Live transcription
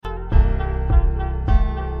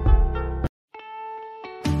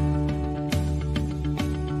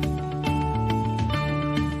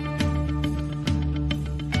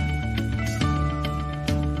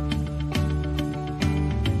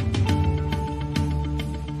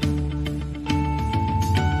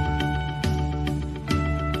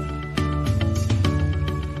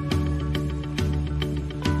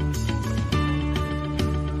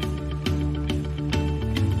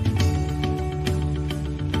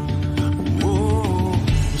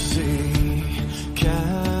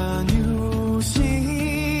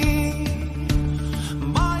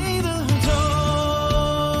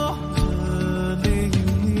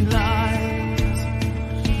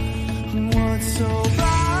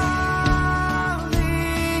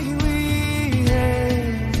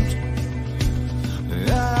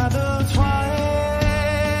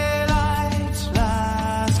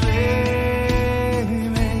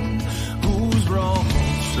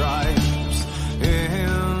stripes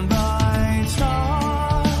in bright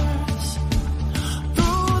stars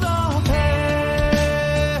through the perilous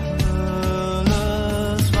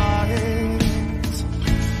fights.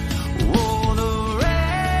 Oh, the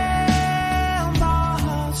ramparts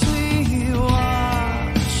we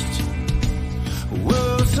watched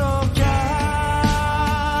were so gallantly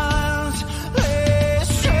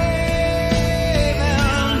straight,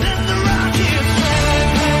 and the rockets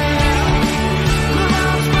fell. The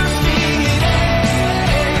bombs bursting in air,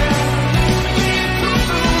 came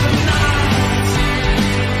through the night.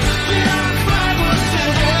 The iron flag was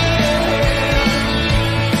today.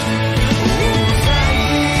 Oh,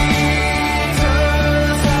 traitors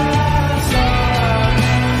as sun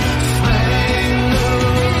sprang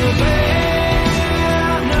the banner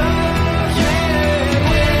yet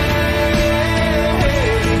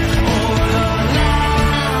wave o'er the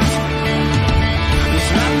land. It's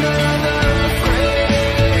under the fray.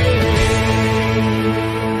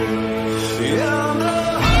 In the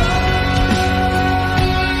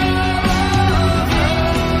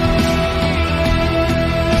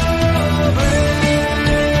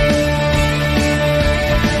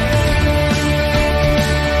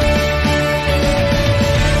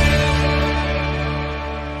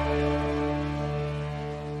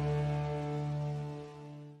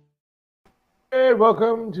And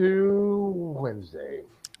welcome to Wednesday,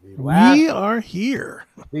 We are here.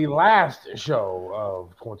 the last show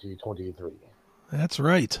of 2023. That's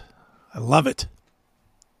right. I love it.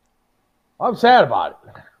 I'm sad about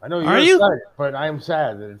it. I know you're Are you? excited, but I am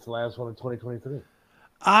sad that it's the last one of 2023.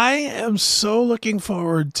 I am so looking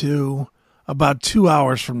forward to about 2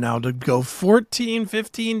 hours from now to go 14,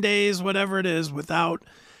 15 days, whatever it is, without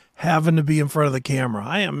having to be in front of the camera.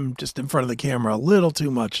 I am just in front of the camera a little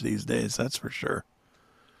too much these days, that's for sure.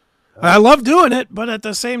 I love doing it, but at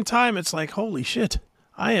the same time, it's like, holy shit,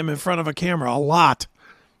 I am in front of a camera a lot.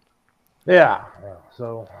 Yeah,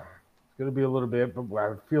 so it's going to be a little bit, but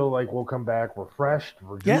I feel like we'll come back refreshed,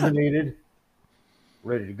 rejuvenated,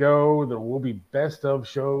 ready to go. There will be best of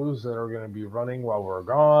shows that are going to be running while we're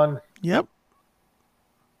gone. Yep.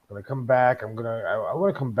 I'm going to come back. I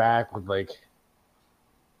want to come back with like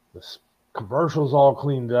the commercials all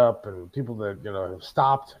cleaned up and people that, have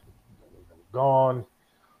stopped, gone,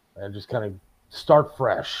 and just kind of start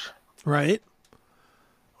fresh. Right.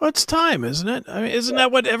 Well, it's time, isn't it? I mean, isn't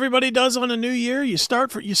that what everybody does on a new year? You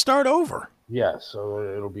start over. Yes, so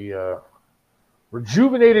it'll be a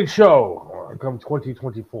rejuvenated show come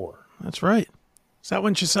 2024. That's right. Is that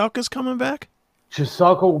when Chiselka's coming back?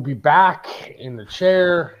 Chiselka will be back in the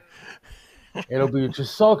chair. It'll be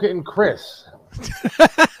Chiselka and Chris.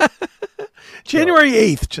 January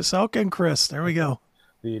 8th, Chiselka and Chris. There we go.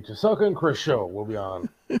 The Chiselka and Chris show will be on.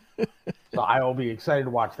 So I will be excited to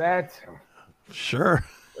watch that. Sure.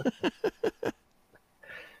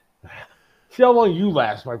 See how long you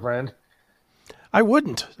last, my friend. I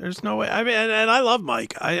wouldn't. There's no way. I mean, and I love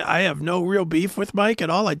Mike. I have no real beef with Mike at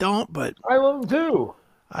all. I don't, but I love him too.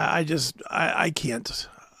 I can't.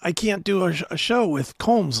 I can't do a show with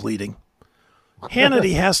Combs leading.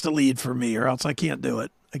 Hannity has to lead for me, or else I can't do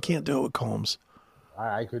it. I can't do it with Combs.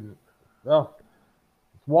 I couldn't. Well,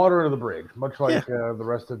 it's water under the bridge, much like the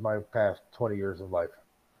rest of my past 20 years of life.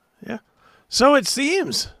 Yeah. So it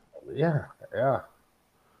seems. Yeah.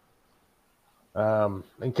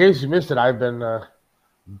 In case you missed it, I've been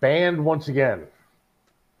banned once again.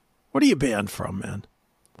 What are you banned from, man?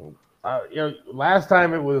 Last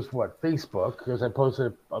time it was Facebook, because I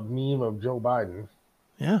posted a meme of Joe Biden.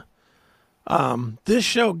 Yeah. This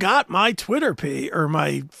show got my Twitter page or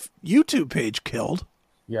my YouTube page killed.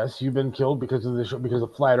 Yes, you've been killed because of the show, because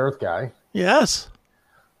of Flat Earth Guy. Yes.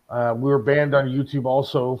 We were banned on YouTube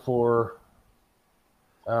also for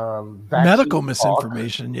medical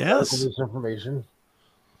misinformation. Yes. Medical misinformation.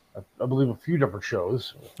 I believe a few different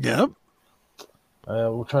shows. Yep.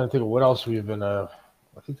 We're trying to think of what else we've been. I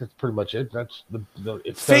think that's pretty much it. That's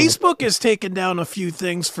Facebook has taken down a few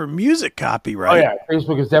things for music copyright. Oh yeah,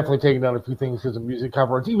 Facebook has definitely taken down a few things because of music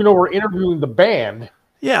copyrights. Even though we're interviewing the band,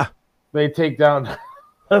 yeah, they take down.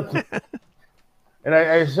 And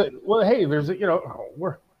I said, well, hey, there's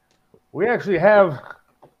we actually have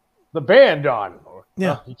the band on.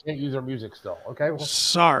 Yeah, you can't use our music still. Okay, well,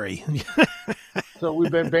 sorry. So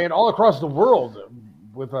we've been banned all across the world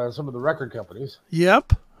with some of the record companies.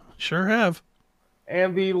 Yep, sure have.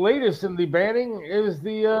 And the latest in the banning is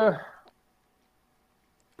the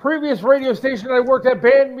previous radio station I worked at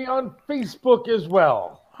banned me on Facebook as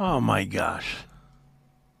well. Oh my gosh.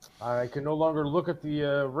 I can no longer look at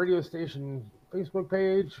the radio station Facebook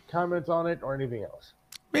page, comment on it, or anything else.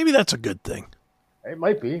 Maybe that's a good thing. It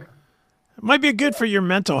might be. It might be good for your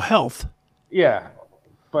mental health. Yeah,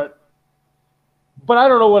 but I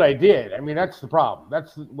don't know what I did. I mean, that's the problem.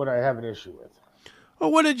 That's what I have an issue with.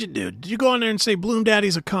 Well, what did you do? Did you go on there and say Bloom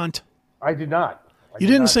Daddy's a cunt? I did not. You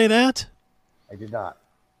didn't say that? I did not.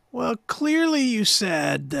 Well, clearly you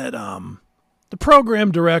said that the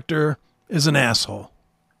program director is an asshole.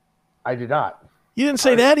 I did not. You didn't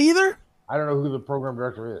say that either? I don't know who the program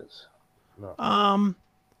director is. No.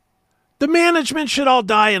 The management should all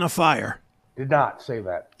die in a fire. Did not say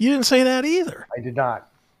that. You didn't say that either. I did not.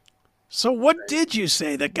 So what did you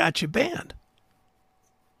say that got you banned?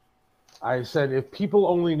 I said if people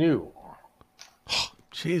only knew.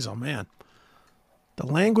 Jeez, oh man. The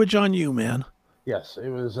language on you, man. Yes, it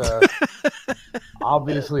was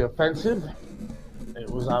obviously offensive. It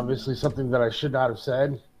was obviously something that I should not have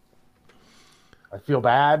said. I feel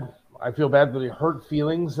bad. I feel bad that it hurt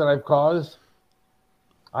feelings that I've caused.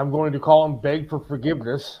 I'm going to call and beg for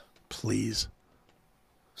forgiveness. Please.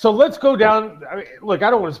 So let's go down. I mean, look, I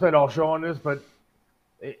don't want to spend all show on this, but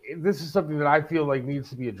this is something that I feel like needs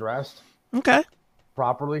to be addressed Okay.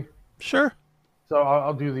 properly. Sure. So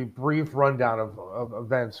I'll do the brief rundown of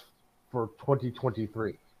events for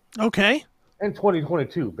 2023 Okay. and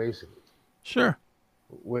 2022, basically, Sure.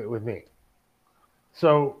 with me.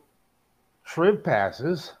 So Triv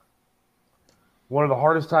passes. One of the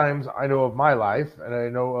hardest times I know of my life, and I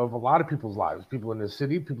know of a lot of people's lives. People in the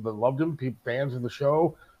city, people that loved him, fans of the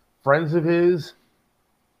show, friends of his.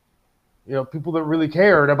 You know, people that really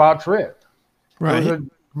cared about Triv. Right. It was a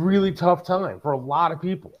really tough time for a lot of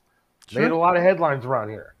people. Sure. Made a lot of headlines around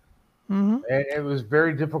here. Mm-hmm. And it was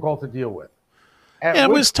very difficult to deal with. And it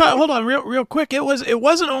was tough. Hold on, real quick. It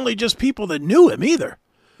wasn't only just people that knew him either.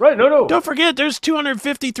 Right, no. Don't forget, there's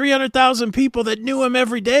 250, 300,000 people that knew him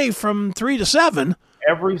every day from 3 to 7.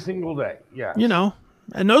 Every single day, yeah. You know,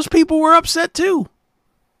 and those people were upset too.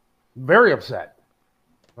 Very upset.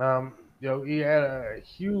 You know, he had a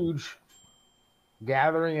huge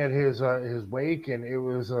gathering at his wake, and it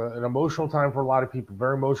was an emotional time for a lot of people.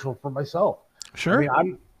 Very emotional for myself. Sure. I mean,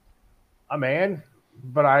 I'm a man,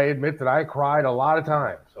 but I admit that I cried a lot of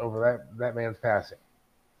times over that man's passing.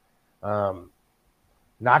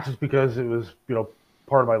 Not just because it was, you know,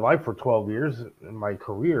 part of my life for 12 years in my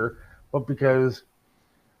career, but because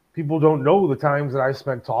people don't know the times that I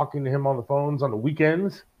spent talking to him on the phones on the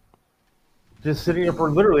weekends, just sitting there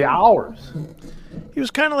for literally hours. He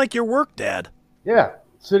was kind of like your work dad. Yeah,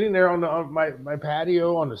 sitting there on my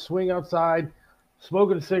patio on the swing outside,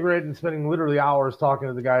 smoking a cigarette and spending literally hours talking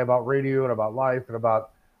to the guy about radio and about life and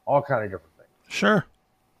about all kind of different things. Sure.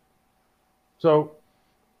 So,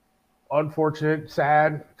 unfortunate,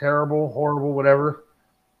 sad, terrible, horrible, whatever.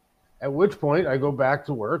 At which point I go back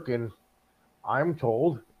to work and I'm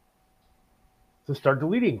told to start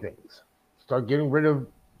deleting things, start getting rid of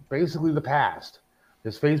basically the past.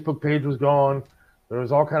 His Facebook page was gone. There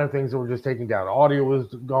was all kind of things that were just taken down. Audio was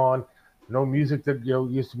gone. No music that, you know,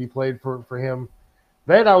 used to be played for him.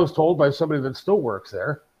 Then I was told by somebody that still works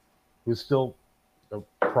there, who's still, you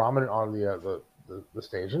know, prominent on the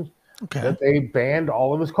station, Okay. that they banned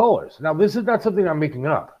all of his callers. Now, this is not something I'm making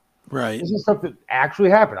up. Right. This is stuff that actually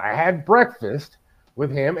happened. I had breakfast with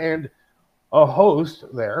him and a host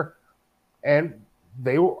there, and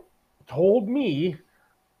they told me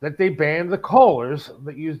that they banned the callers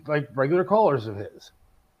that used like regular callers of his.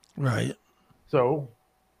 Right. So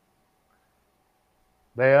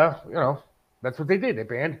they, you know, that's what they did.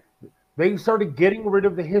 They started getting rid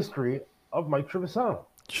of the history of Mike Trevisano.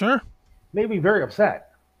 Sure. Made me very upset.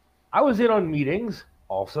 I was in on meetings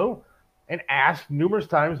also and asked numerous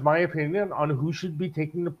times my opinion on who should be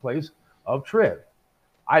taking the place of Triv.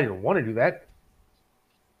 I didn't want to do that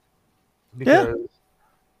because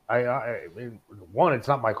I mean, one, it's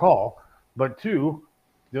not my call, but two,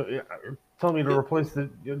 tell me to replace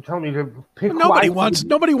tell me to pick. Nobody wants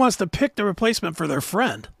to pick the replacement for their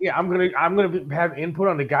friend. Yeah, I'm gonna have input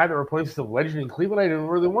on the guy that replaces the legend in Cleveland. I didn't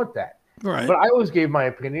really want that. Right. But I always gave my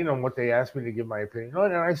opinion on what they asked me to give my opinion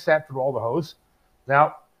on, and I sat through all the hosts.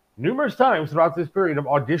 Now, numerous times throughout this period of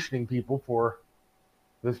auditioning people for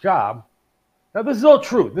this job. Now, this is all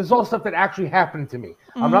true. This is all stuff that actually happened to me.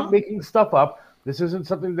 Mm-hmm. I'm not making stuff up. This isn't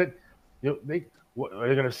something that, you know, are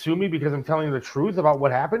they going to sue me because I'm telling the truth about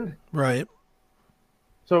what happened? Right.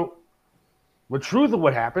 So, the truth of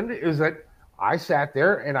what happened is that I sat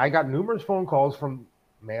there and I got numerous phone calls from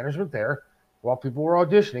management there while people were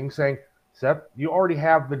auditioning saying, Seth, you already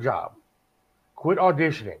have the job. Quit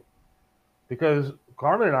auditioning. Because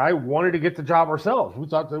Carmen and I wanted to get the job ourselves. We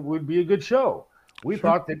thought that would be a good show. We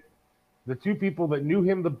thought that the two people that knew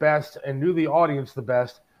him the best and knew the audience the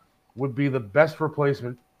best would be the best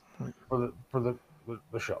replacement for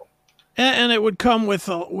the show. And it would come with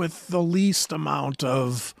the least amount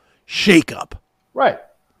of shakeup. Right.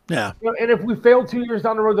 Yeah. You know, and if we failed 2 years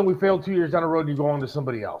down the road, then we failed 2 years down the road and you go on to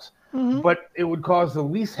somebody else. But it would cause the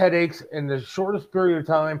least headaches in the shortest period of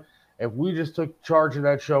time if we just took charge of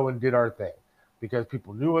that show and did our thing. Because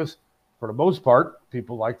people knew us, for the most part,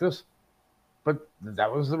 people liked us. But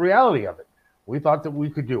that was the reality of it. We thought that we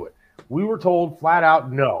could do it. We were told flat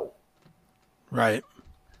out no. Right.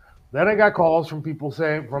 Then I got calls from people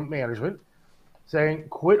from management, saying,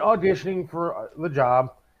 quit auditioning for the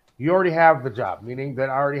job. You already have the job, meaning that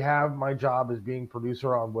I already have my job as being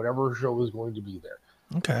producer on whatever show is going to be there.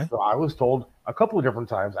 Okay. So I was told a couple of different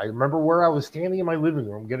times. I remember where I was standing in my living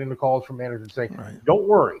room getting the calls from management saying, don't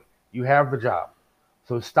worry, you have the job.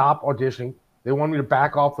 So stop auditioning. They wanted me to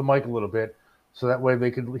back off the mic a little bit so that way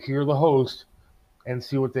they could hear the host and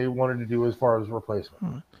see what they wanted to do as far as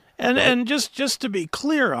replacement. And just to be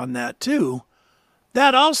clear on that too,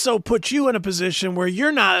 that also puts you in a position where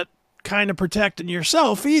you're not kind of protecting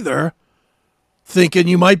yourself either, thinking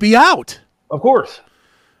you might be out. Of course.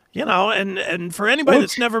 You know, and for anybody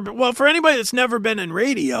that's never been in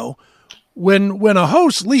radio, when a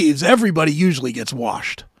host leaves, everybody usually gets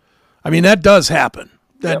washed. I mean, that does happen.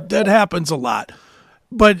 That happens a lot.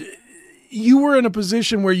 But you were in a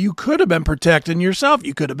position where you could have been protecting yourself.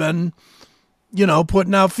 You could have been, you know,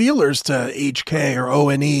 putting out feelers to HK or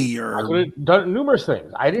O&E or. I could have done numerous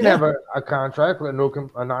things. I didn't have a contract with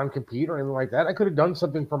a non-compete or anything like that. I could have done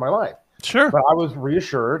something for my life. Sure. But I was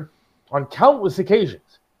reassured on countless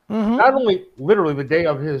occasions, not only literally the day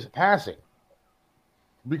of his passing,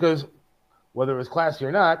 because whether it was classy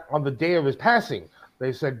or not, on the day of his passing,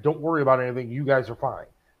 they said, don't worry about anything. You guys are fine.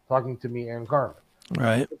 Talking to me and Carmen.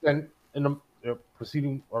 Right. But then in the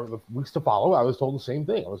preceding or the weeks to follow, I was told the same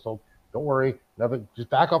thing. I was told, don't worry, nothing. Just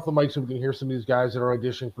back off the mic so we can hear some of these guys that are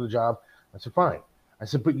auditioning for the job. I said, fine. I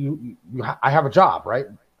said, but I have a job, right?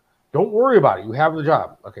 Don't worry about it. You have the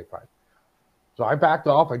job. Okay, fine. So I backed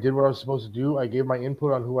off. I did what I was supposed to do. I gave my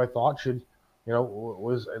input on who I thought should, you know,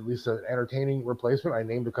 was at least an entertaining replacement. I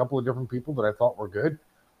named a couple of different people that I thought were good.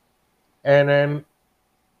 And then,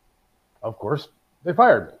 of course, they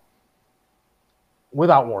fired me.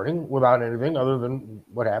 Without warning, without anything other than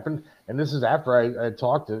what happened. And this is after I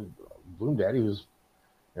talked to Bloom Daddy, who's,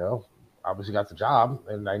 you know, obviously got the job,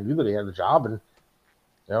 and I knew that he had the job, and,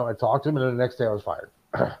 you know, I talked to him, and then the next day I was fired.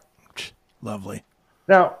 Lovely.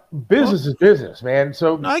 Now, business is business, man.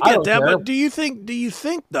 So I get that, but do you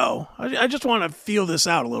think though? I just want to feel this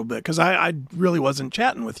out a little bit because I really wasn't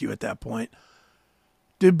chatting with you at that point.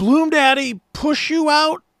 Did Bloom Daddy push you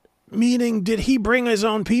out? Meaning, did he bring his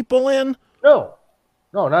own people in? No,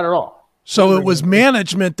 not at all. So it was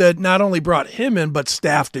management that not only brought him in, but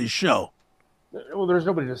staffed his show. Well, there's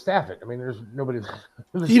nobody to staff it. I mean, there's nobody.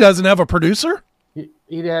 He doesn't have a producer?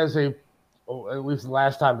 He has at least the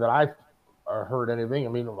last time that I heard anything. I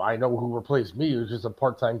mean, I know who replaced me. He was just a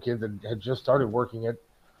part-time kid that had just started working at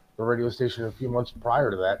the radio station a few months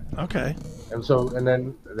prior to that. Okay. And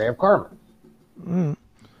then they have Carmen.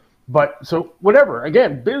 But so whatever.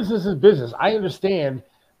 Again, business is business. I understand.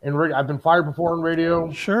 And I've been fired before in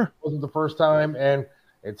radio. Sure. It wasn't the first time, and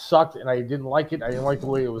it sucked, and I didn't like it. I didn't like the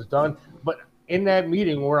way it was done. But in that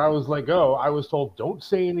meeting where I was let go, I was told, don't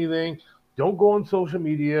say anything. Don't go on social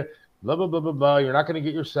media. Blah, blah, blah, blah, blah. You're not going to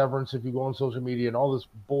get your severance if you go on social media and all this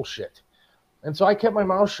bullshit. And so I kept my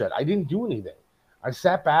mouth shut. I didn't do anything. I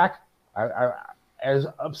sat back. I as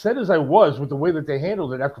upset as I was with the way that they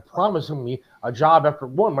handled it after promising me a job after,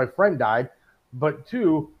 one, my friend died, but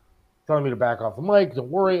two, telling me to back off the mic, don't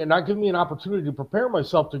worry, and not giving me an opportunity to prepare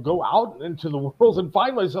myself to go out into the world and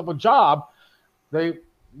find myself a job, they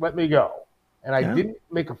let me go. And I didn't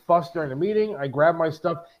make a fuss during the meeting. I grabbed my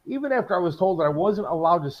stuff, even after I was told that I wasn't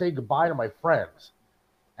allowed to say goodbye to my friends.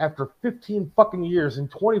 After 15 fucking years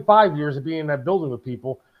and 25 years of being in that building with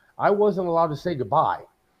people, I wasn't allowed to say goodbye.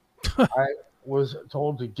 I was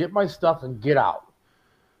told to get my stuff and get out.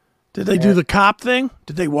 Did they do the cop thing?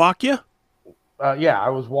 Did they walk you? Yeah, I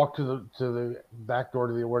was walked to the back door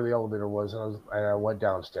to where the elevator was, and I went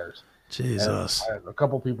downstairs. Jesus. And a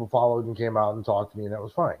couple people followed and came out and talked to me, and that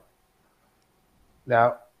was fine.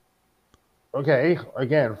 Now, okay,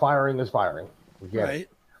 again, firing is firing. Right.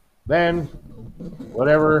 Then,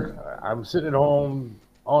 whatever, I'm sitting at home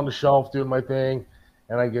on the shelf doing my thing,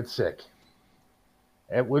 and I get sick.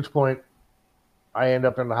 At which point, I end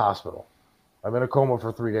up in the hospital. I'm in a coma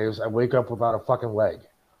for 3 days. I wake up without a fucking leg.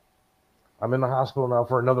 I'm in the hospital now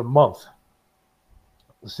for another month.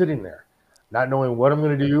 Sitting there, not knowing what I'm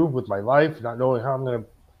going to do with my life, not knowing how I'm going to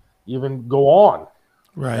even go on.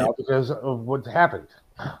 Right. Now, because of what happened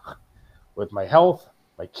with my health.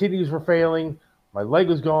 My kidneys were failing. My leg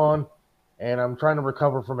was gone. and I'm trying to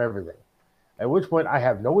recover from everything. At which point, I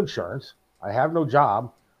have no insurance. I have no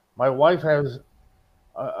job. My wife has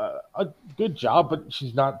a good job, but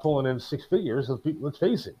she's not pulling in six figures. Let's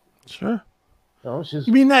face it. Sure. She's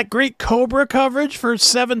You mean that great Cobra coverage for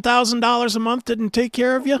 $7,000 a month didn't take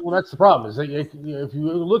care of you? well. That's the problem. Is that if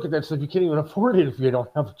you look at that stuff, you can't even afford it if you don't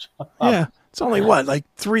have a job. Yeah. It's only what, like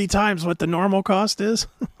 3 times what the normal cost is?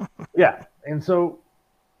 Yeah, and so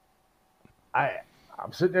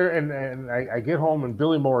I'm sitting there, and I get home, and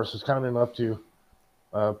Billy Morris is kind enough to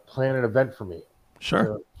plan an event for me.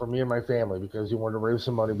 Sure. For me and my family, because he wanted to raise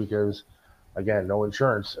some money because, again, no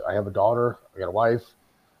insurance. I have a daughter, I got a wife,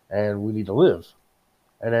 and we need to live.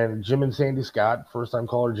 And then Jim and Sandy Scott, first time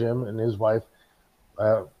caller Jim and his wife,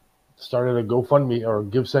 started a GoFundMe or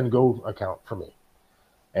Give Send Go account for me.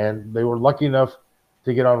 And they were lucky enough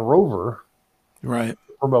to get on Rover, right,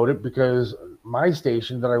 to promote it, because my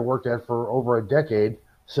station that I worked at for over a decade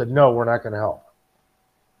said, no, we're not going to help.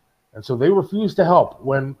 And so they refused to help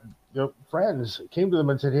when friends came to them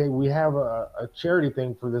and said, hey, we have a charity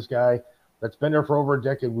thing for this guy that's been there for over a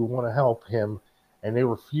decade. We want to help him. And they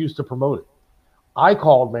refused to promote it. I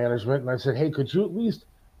called management and I said, hey, could you at least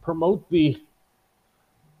promote the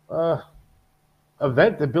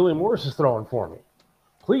event that Billy Morris is throwing for me?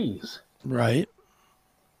 Please. right.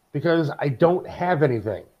 Because I don't have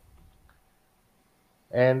anything.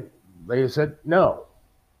 And they said, no.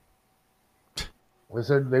 They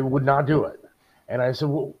said they would not do it. And I said,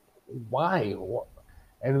 well, why?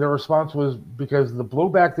 And their response was, because the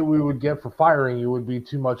blowback that we would get for firing you would be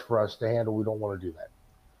too much for us to handle. We don't want to do that.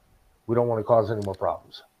 We don't want to cause any more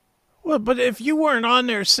problems. Well, but if you weren't on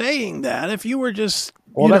there saying that, if you were just,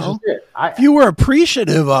 That's just it. if you were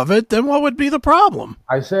appreciative of it, then what would be the problem?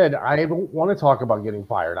 I said, I don't want to talk about getting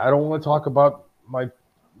fired. I don't want to talk about my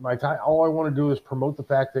time. All I want to do is promote the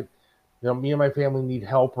fact that, me and my family need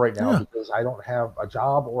help right now because I don't have a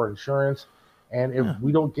job or insurance. And if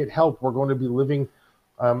we don't get help, we're going to be living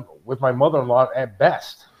with my mother-in-law at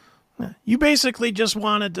best. You basically just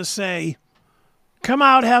wanted to say, come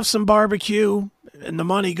out, have some barbecue, and the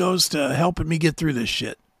money goes to helping me get through this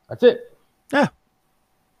shit. That's it. Yeah.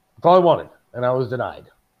 That's all I wanted, and I was denied.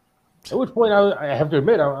 At which point, I have to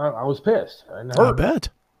admit, I was pissed and hurt. I bet.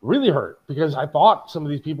 Really hurt, because I thought some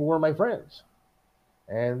of these people were my friends.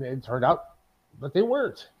 And it turned out that they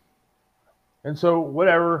weren't. And so,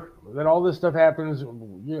 whatever, then all this stuff happens.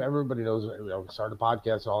 Everybody knows, start a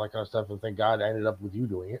podcast and all that kind of stuff, and thank God I ended up with you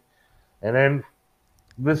doing it. And then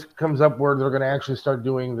this comes up where they're going to actually start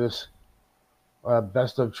doing this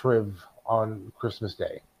best of Triv on Christmas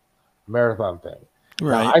Day marathon thing.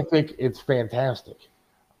 Right. Now, I think it's fantastic.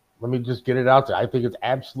 Let me just get it out there. I think it's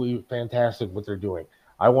absolutely fantastic what they're doing.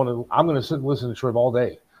 I'm going to sit and listen to Triv all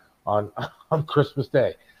day on Christmas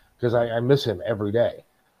Day, because I miss him every day.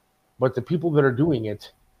 But the people that are doing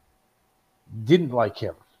it didn't like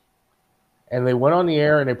him. And they went on the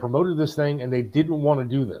air and they promoted this thing, and they didn't want to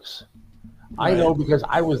do this. Right. I know, because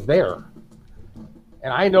I was there.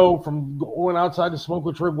 And I know from going outside to smoke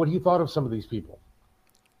with Triv what he thought of some of these people.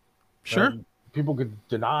 Sure. People could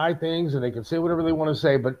deny things and they can say whatever they want to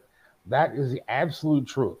say, but that is the absolute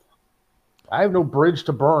truth. I have no bridge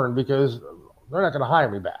to burn because they're not going to hire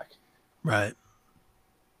me back. Right.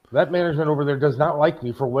 That management over there does not like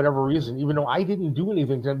me for whatever reason, even though I didn't do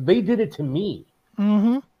anything to them. They did it to me.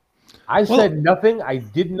 Mm-hmm. I said nothing. I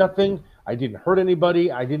did nothing. I didn't hurt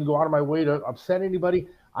anybody. I didn't go out of my way to upset anybody.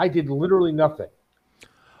 I did literally nothing.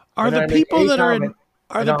 Are the people that are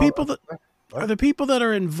people that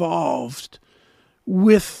are involved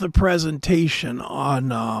with the presentation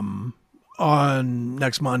on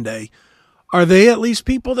next Monday? Are they at least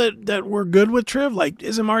people that were good with Triv? Like,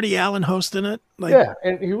 isn't Marty Allen hosting it? Like, yeah,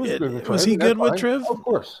 and he was good with Triv. Was he good with Triv? Of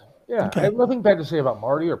course. Yeah. Okay. I have nothing bad to say about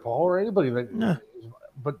Marty or Paul or anybody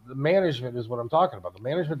but the management is what I'm talking about. The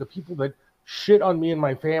management, the people that shit on me and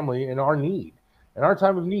my family in our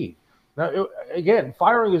time of need. Now, again,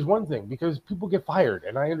 firing is one thing because people get fired,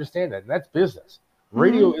 and I understand that, and that's business.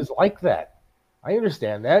 Radio is like that. I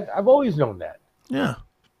understand that. I've always known that. Yeah.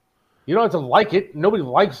 You don't have to like it. Nobody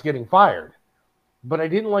likes getting fired. But I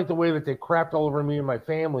didn't like the way that they crapped all over me and my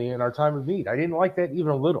family in our time of need. I didn't like that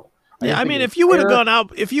even a little. Yeah, I mean, if you would have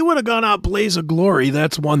gone out blaze of glory,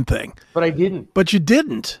 that's one thing. But I didn't. But you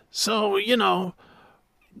didn't. So,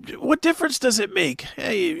 what difference does it make?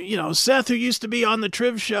 Hey, Seth, who used to be on the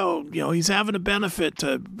Triv show, he's having a benefit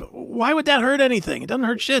to. Why would that hurt anything? It doesn't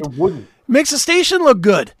hurt shit. It wouldn't. Makes the station look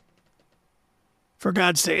good. For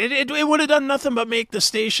God's sake, it would have done nothing but make the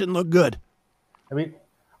station look good. I mean,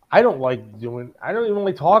 I don't even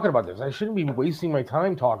like talking about this. I shouldn't be wasting my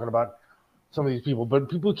time talking about some of these people, but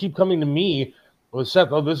people keep coming to me Well, Seth,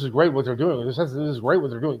 oh, this is great what they're doing. This is great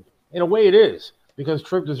what they're doing. In a way, it is, because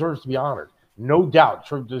Tripp deserves to be honored. No doubt,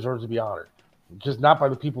 Tripp deserves to be honored, just not by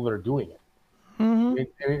the people that are doing it.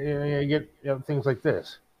 Mm-hmm. You get things like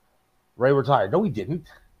this. Ray retired. No, he didn't.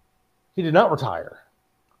 He did not retire.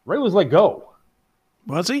 Ray was let go.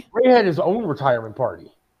 Was he? Ray had his own retirement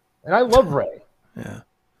party, and I love Ray. Yeah.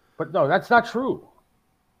 But no, that's not true.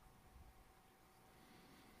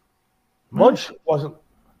 Munch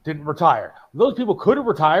didn't retire. Those people could have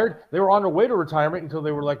retired. They were on their way to retirement until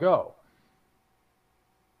they were let go.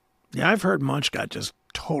 Yeah, I've heard Munch got just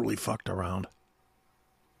totally fucked around.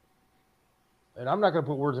 And I'm not going to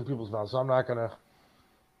put words in people's mouths, so I'm not going to,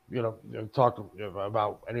 talk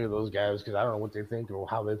about any of those guys because I don't know what they think or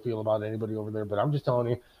how they feel about anybody over there. But I'm just telling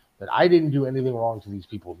you that I didn't do anything wrong to these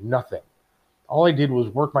people. Nothing. All I did was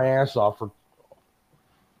work my ass off for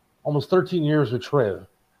almost 13 years with Triv.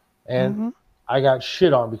 And I got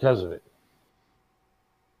shit on because of it.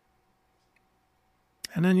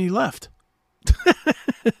 And then he left.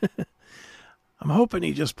 I'm hoping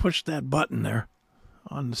he just pushed that button there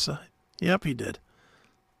on the side. Yep, he did.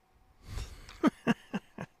 I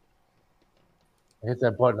hit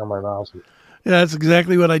that button on my mouse. Yeah, that's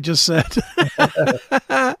exactly what I just said.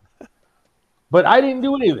 But I didn't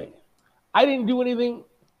do anything. I didn't do anything,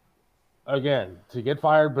 again, to get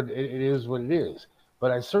fired, but it is what it is.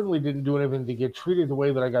 But I certainly didn't do anything to get treated the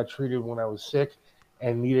way that I got treated when I was sick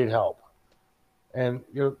and needed help. And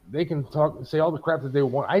they can say all the crap that they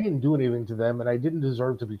want. I didn't do anything to them, and I didn't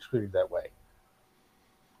deserve to be treated that way.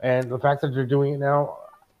 And the fact that they're doing it now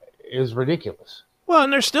is ridiculous. Well,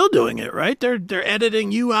 and they're still doing it, right? They're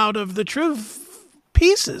editing you out of the truth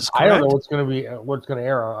pieces. Correct? I don't know what's going to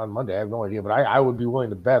air on Monday. I have no idea, but I would be willing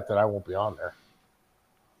to bet that I won't be on there.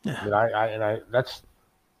 Yeah.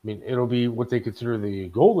 It'll be what they consider the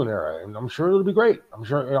golden era, and I'm sure it'll be great. I'm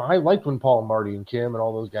sure I liked when Paul and Marty and Kim and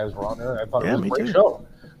all those guys were on there. I thought it was a great show,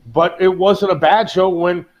 but it wasn't a bad show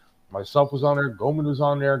when myself was on there, Goldman was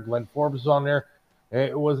on there, Glenn Forbes was on there.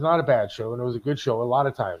 It was not a bad show, and it was a good show a lot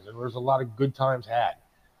of times, and there was a lot of good times had.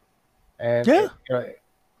 And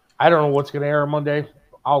I don't know what's going to air on Monday.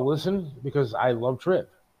 I'll listen because I love Tripp.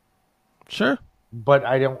 Sure, but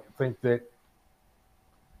I don't think that.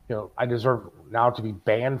 I deserve now to be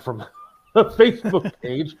banned from the Facebook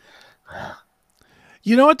page.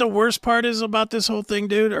 You know what the worst part is about this whole thing,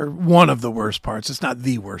 dude? Or one of the worst parts. It's not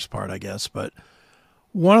the worst part, I guess, but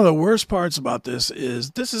one of the worst parts about this is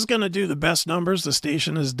going to do the best numbers the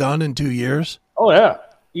station has done in 2 years. Oh, yeah.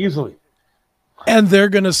 Easily. And they're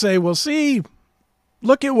going to say, well, see,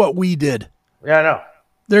 look at what we did. Yeah, I know.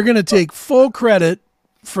 They're going to take full credit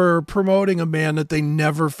for promoting a man that they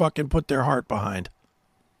never fucking put their heart behind.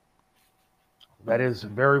 That is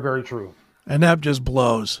very, very true. And that just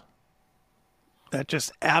blows. That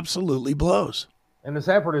just absolutely blows. And the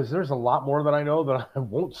sad part is there's a lot more that I know that I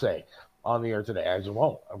won't say on the air today. I just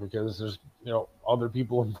won't because there's, other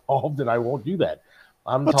people involved and I won't do that.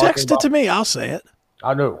 Text it to me. I'll say it.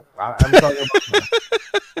 I know. I'm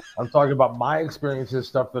talking about my experiences,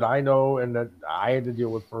 stuff that I know and that I had to deal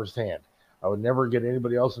with firsthand. I would never get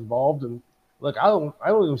anybody else involved. And look, I don't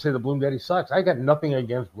even say the Bloom Daddy sucks. I got nothing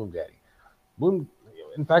against Bloom Daddy.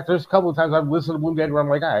 In fact, there's a couple of times I've listened to Bloom Daddy where I'm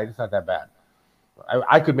like, it's not that bad.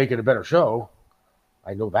 I could make it a better show.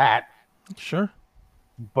 I know that. Sure.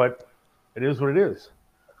 But it is what it is.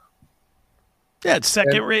 Yeah, it's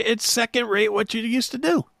second rate. It's second rate what you used to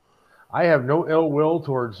do. I have no ill will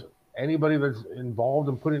towards anybody that's involved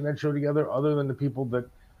in putting that show together other than the people that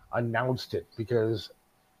announced it because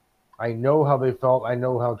I know how they felt. I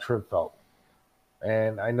know how Tripp felt.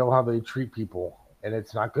 And I know how they treat people. And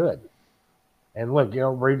it's not good. And look,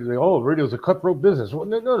 radio's a cutthroat business. Well,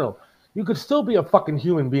 no. You could still be a fucking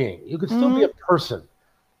human being. You could still be a person.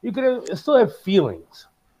 You could still have feelings.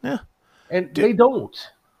 Yeah. And they don't.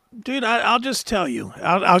 Dude, I'll just tell you.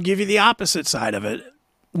 I'll give you the opposite side of it.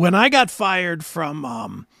 When I got fired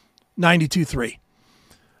from 92.3,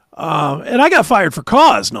 and I got fired for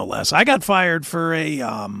cause, no less. I got fired for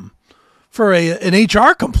an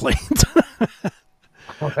HR complaint.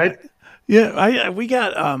 Right? Yeah, we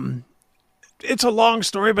got it's a long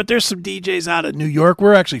story, but there's some DJs out of New York.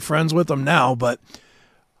 We're actually friends with them now, but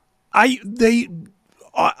I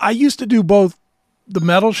used to do both the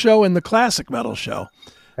metal show and the classic metal show.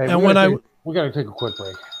 Hey, and we got to take a quick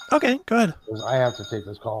break. Okay, go ahead. I have to take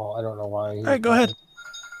this call. I don't know why. All right, go ahead.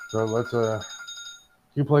 So let's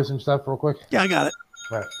you play some stuff real quick? Yeah, I got it.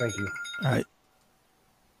 All right, thank you. All right.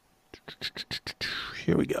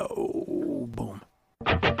 Here we go. Boom.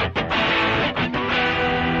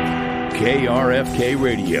 KRFK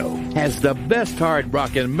Radio has the best hard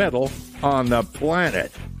rock and metal on the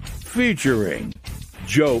planet. Featuring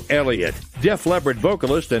Joe Elliott, Def Leppard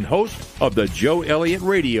vocalist and host of the Joe Elliott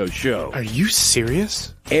Radio Show. Are you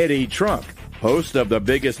serious? Eddie Trunk, host of the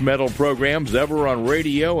biggest metal programs ever on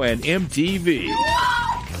radio and MTV.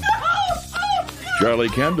 Charlie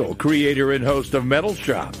Kendall, creator and host of Metal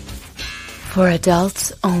Shop. For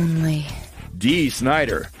adults only. Dee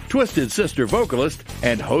Snider, Twisted Sister vocalist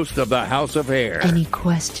and host of the House of Hair. Any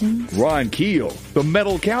questions? Ron Keel, the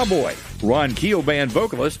Metal Cowboy, Ron Keel Band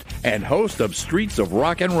vocalist and host of Streets of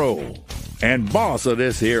Rock and Roll. And boss of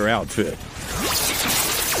this here outfit.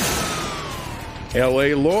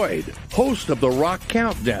 L.A. Lloyd, host of the Rock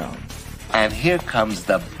Countdown. And here comes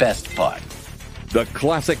the best part. The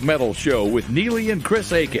Classic Metal Show with Neely and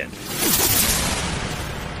Chris Aiken.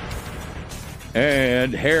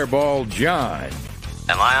 And Hairball John.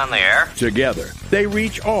 Am I on the air? Together, they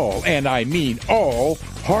reach all, and I mean all,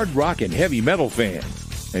 hard rock and heavy metal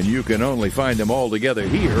fans. And you can only find them all together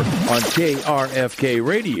here on KRFK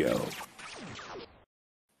Radio.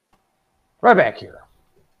 Right back here.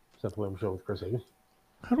 Seth Williams Show with Chris Aiken.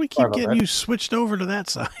 How do we keep getting you switched over to that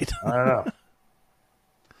side? I don't know.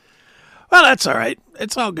 Well, that's all right.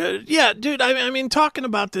 It's all good. Yeah, dude, I mean, talking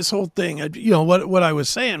about this whole thing, what I was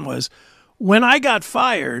saying was when I got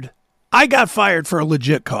fired for a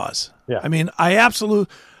legit cause. Yeah. I mean,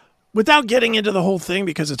 without getting into the whole thing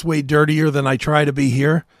because it's way dirtier than I try to be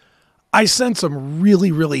here, I sent some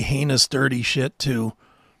really, really heinous, dirty shit to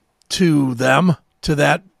them, to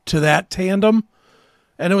that tandem.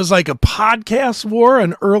 And it was like a podcast war,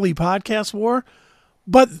 an early podcast war.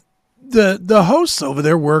 But the hosts over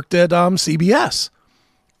there worked at CBS,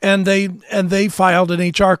 and they filed an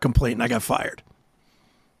HR complaint, and I got fired.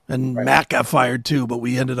 And right. Matt got fired too, but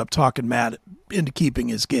we ended up talking Matt into keeping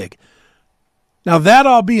his gig. Now, that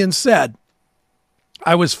all being said,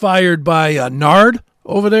 I was fired by Nard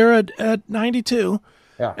over there at 92,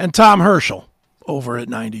 and Tom Herschel over at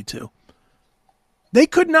 92. They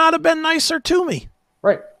could not have been nicer to me.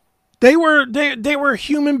 Right. They were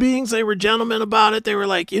human beings. They were gentlemen about it. They were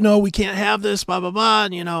like, we can't have this, blah, blah, blah.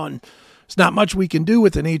 And, and there's not much we can do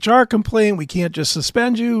with an HR complaint. We can't just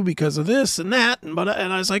suspend you because of this and that. And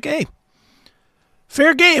I was like, hey,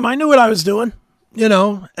 fair game. I knew what I was doing,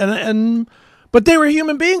 but they were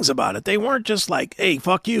human beings about it. They weren't just like, hey,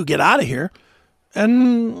 fuck you, get out of here.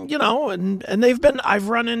 And, and I've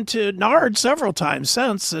run into Nard several times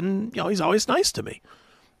since, and, he's always nice to me.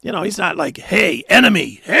 He's not like, hey,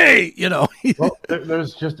 enemy, hey, Well,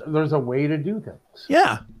 there's a way to do things.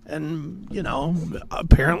 Yeah. And,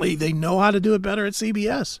 apparently they know how to do it better at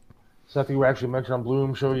CBS. Seth, you were actually mentioned on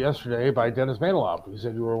Bloom Show yesterday by Dennis Manilov. He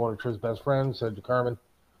said you were one of Trish's best friends, said to Carmen.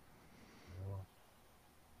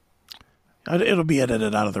 It'll be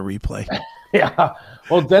edited out of the replay. Yeah.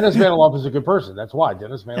 Well, Dennis Manilov is a good person. That's why.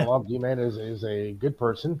 Dennis Manilov, D-Man, is a good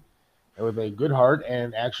person with a good heart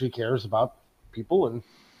and actually cares about people.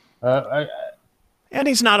 And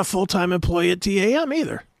he's not a full-time employee at TAM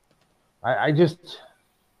either.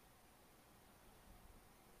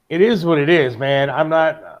 It is what it is, man. I'm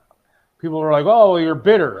not, people are like, oh, you're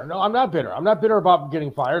bitter. No, I'm not bitter. I'm not bitter about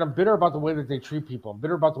getting fired. I'm bitter about the way that they treat people. I'm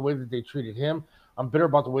bitter about the way that they treated him. I'm bitter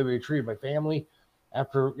about the way they treated my family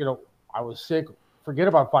after, I was sick. Forget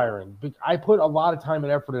about firing. I put a lot of time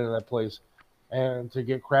and effort into that place, and to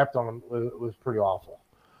get crapped on was pretty awful.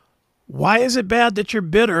 Why is it bad that you're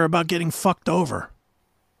bitter about getting fucked over?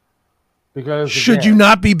 Because should you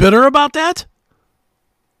not be bitter about that?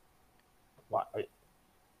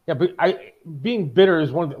 Yeah, but being bitter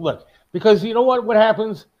is one of the, look, because you know what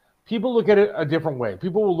happens? People look at it a different way.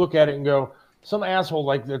 People will look at it and go, some asshole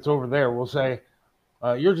like that's over there will say,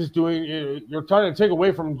 you're trying to take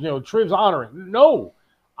away from, Triv's honoring. No,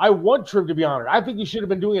 I want Triv to be honored. I think you should have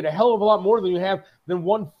been doing it a hell of a lot more than you have than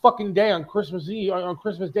one fucking day on Christmas Eve, on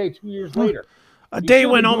Christmas Day 2 years later. A day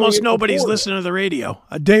when almost nobody's listening to the radio.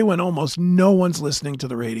 A day when almost no one's listening to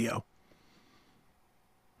the radio.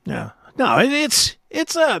 Yeah. No, it's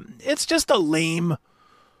just a lame.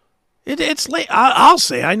 It's lame. I'll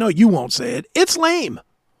say. I know you won't say it. It's lame.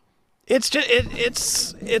 It's just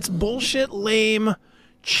it's bullshit, lame,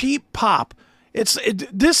 cheap pop.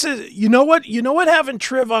 This is you know what having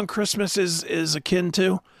Triv on Christmas is akin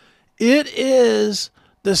to. It is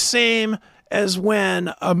the same as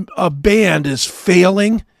when a band is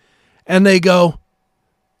failing, and they go,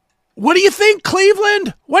 "What do you think,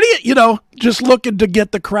 Cleveland? What do you just looking to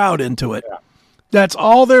get the crowd into it." Yeah. That's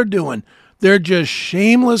all they're doing. They're just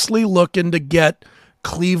shamelessly looking to get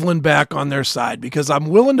Cleveland back on their side, because I'm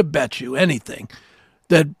willing to bet you anything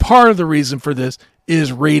that part of the reason for this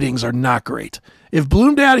is ratings are not great. If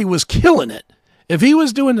Bloom Daddy was killing it, if he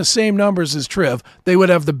was doing the same numbers as Triv, they would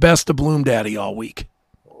have the best of Bloom Daddy all week.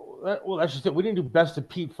 Well, that's just it. We didn't do Best of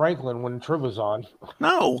Pete Franklin when Triv was on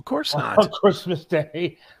No, of course on not. Christmas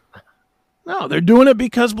Day. No, they're doing it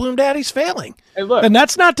because Bloom Daddy's failing. Hey, look. And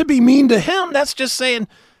that's not to be mean to him. That's just saying,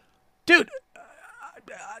 dude,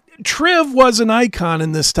 Triv was an icon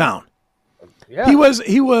in this town. Yeah. He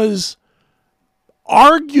was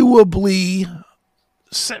arguably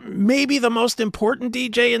maybe the most important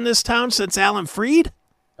DJ in this town since Alan Freed.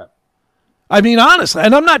 I mean, honestly,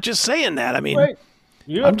 and I'm not just saying that. I mean, Right.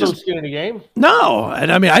 You have no skin in the game. no,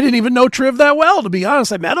 and I mean, I didn't even know Triv that well, to be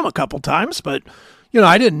honest. I met him a couple times, but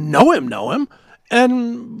I didn't know him.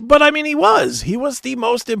 But I mean, he was the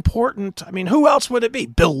most important. I mean, who else would it be?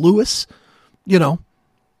 Bill Lewis,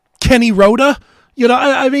 Kenny Rhoda,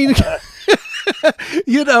 I mean,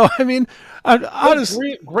 I mean,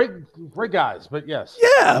 honestly, Great guys, but yes.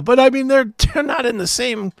 yeah, but I mean, they're not in the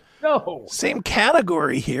same No.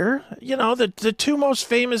 category here. The two most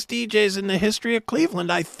famous DJs in the history of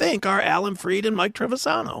Cleveland, I think, are Alan Freed and Mike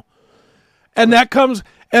Trevisano. And that comes,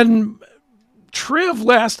 and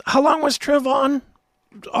Triv how long was Triv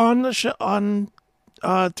on the show, on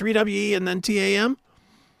 3WE and then TAM?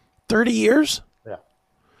 30 years? Yeah.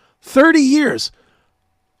 30 years.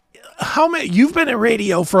 How many, you've been in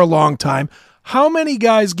radio for a long time. How many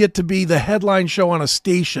guys get to be the headline show on a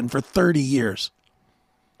station for 30 years?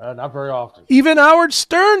 Not very often. Even Howard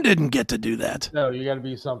Stern didn't get to do that. No, you got to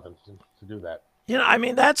be something to do that. I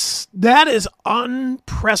mean, that is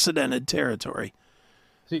unprecedented territory.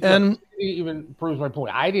 See, And- look, it even proves my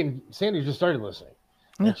point. Sandy just started listening.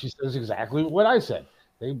 And she says exactly what I said.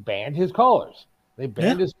 They banned his callers. They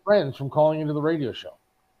banned his friends from calling into the radio show.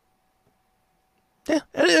 Yeah,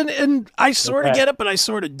 and I sort of get it, but I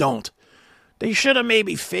sort of don't. They should have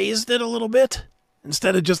maybe phased it a little bit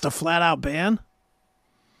instead of just a flat-out ban.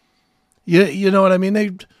 You know what I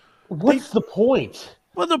mean? What's the point?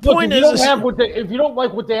 Well, the Look, point if is, you don't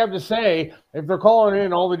like what they have to say, if they're calling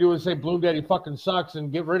in, all they do is say Bloom Daddy fucking sucks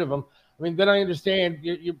and get rid of them. I mean, then I understand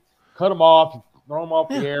you cut them off, you throw them off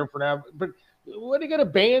the air for now. But what are you going to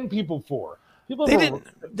ban people for?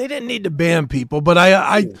 they didn't need to ban people, but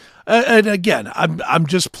and again, I'm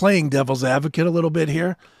just playing devil's advocate a little bit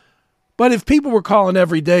here. But if people were calling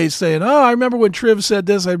every day saying, "Oh, I remember when Triv said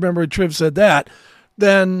this, I remember when Triv said that,"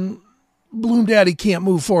 then Bloom Daddy can't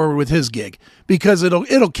move forward with his gig because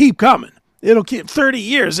it'll keep coming. It'll keep 30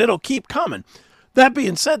 years. It'll keep coming. That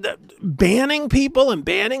being said, that banning people and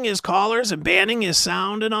banning his callers and banning his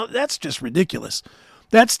sound and all, that's just ridiculous.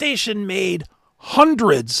 That station made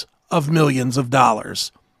hundreds of millions of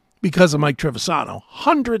dollars because of Mike Trevisano.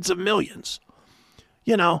 Hundreds of millions.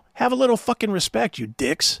 Have a little fucking respect, you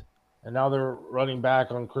dicks. And now they're running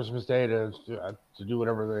back on Christmas Day to do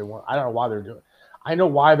whatever they want. I don't know why they're doing it. I know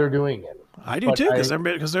why they're doing it. I do too,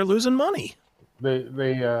 because they're losing money.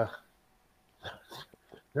 They're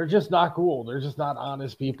just not cool. They're just not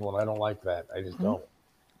honest people, and I don't like that. I just don't.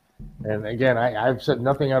 And again, I've said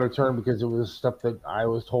nothing out of turn because it was stuff that I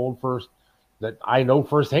was told first, that I know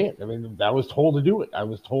firsthand. I mean, I was told to do it. I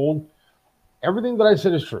was told everything that I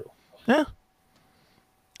said is true. Yeah.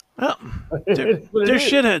 Well, they're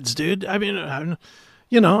shitheads, dude. I mean,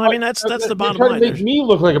 that's the bottom They're line. trying to make me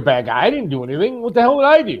look like a bad guy. I didn't do anything. What the hell did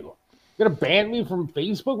I do? You're gonna ban me from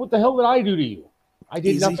Facebook? What the hell did I do to you? I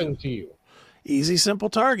did nothing to you. Easy,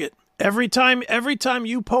 simple target. Every time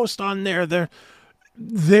you post on there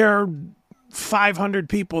 500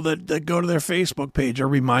 people that go to their Facebook page are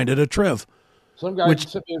reminded of Triv. Some guy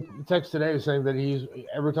sent me a text today saying that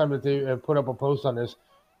every time that they put up a post on this,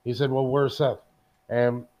 he said, "Well, where's Seth?"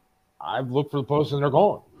 And I've looked for the posts and they're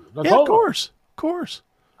gone. Of course.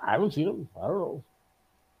 I haven't seen them. I don't know.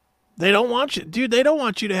 They don't want you, dude. They don't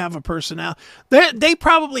want you to have a personality. They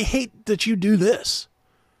probably hate that you do this.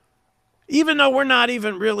 Even though we're not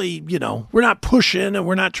even really, we're not pushing and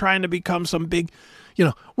we're not trying to become some big,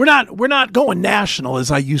 we're not going national as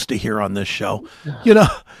I used to hear on this show. We're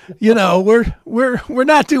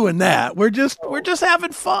not doing that. We're just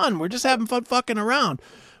having fun. We're just having fun fucking around.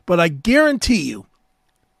 But I guarantee you,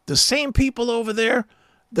 the same people over there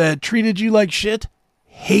that treated you like shit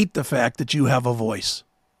hate the fact that you have a voice.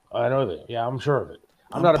 I know that. Yeah, I'm sure of it.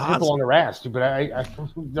 I'm not a people on their ass, but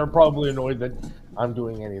they're probably annoyed that I'm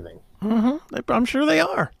doing anything. Mm-hmm. I'm sure they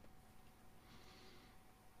are.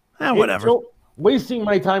 Whatever. So wasting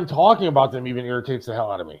my time talking about them even irritates the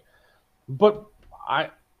hell out of me. But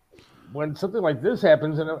when something like this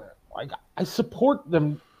happens, and I support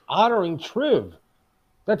them honoring Triv.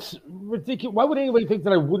 That's ridiculous. Why would anybody think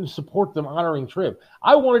that I wouldn't support them honoring Triv?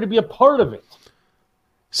 I wanted to be a part of it.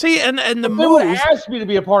 See, and the if move. they would have asked me to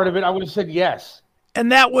be a part of it, I would have said yes.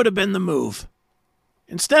 And that would have been the move.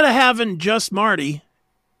 Instead of having just Marty,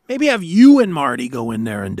 Maybe have you and Marty go in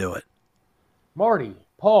there and do it. Marty,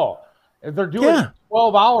 Paul, if they're doing Yeah.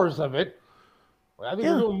 12 hours of it, I think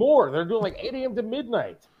Yeah. they're doing more. They're doing like 8 a.m. to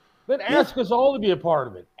midnight. Then ask us all to be a part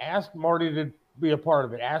of it. Ask Marty to be a part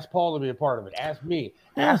of it. Ask Paul to be a part of it. Ask me.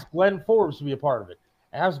 Yeah. Ask Glenn Forbes to be a part of it.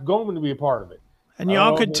 Ask Goldman to be a part of it. And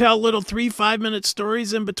y'all could tell little 3-5-minute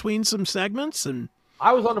stories in between some segments. And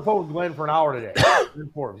I was on the phone with Glenn for an hour today. Glenn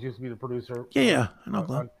Forbes used to be the producer. yeah, I know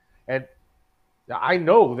Glenn. And I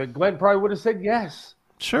know that Glenn probably would have said yes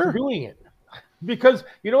Sure. to doing it. Because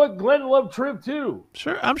you know what? Glenn loved Triv too.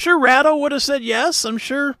 Sure. I'm sure Ratto would have said yes. I'm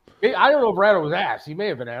sure. I don't know if Ratto was asked. He may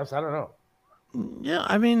have been asked. I don't know. Yeah,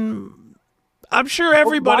 I mean, I'm sure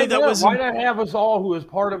everybody that was. Why not have us all who was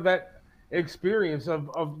part of that experience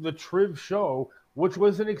of the Triv show, which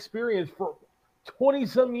was an experience for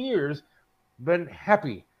 20-some years, been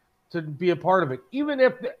happy to be a part of it. Even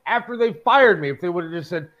if after they fired me, if they would have just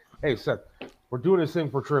said, hey, Seth, we're doing this thing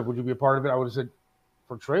for Triv. Would you be a part of it? I would have said,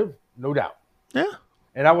 for Triv? No doubt. Yeah.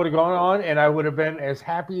 And I would have gone on and I would have been as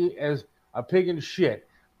happy as a pig in shit,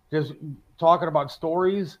 just talking about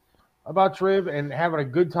stories about Triv and having a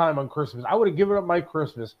good time on Christmas. I would have given up my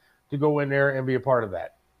Christmas to go in there and be a part of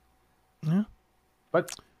that. Yeah.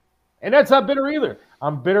 And that's not bitter either.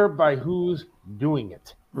 I'm bitter by who's doing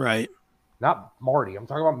it. Right. Not Marty. I'm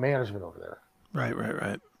talking about management over there.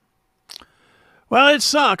 Right. Well, it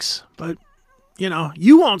sucks, but,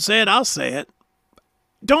 you won't say it. I'll say it.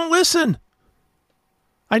 Don't listen.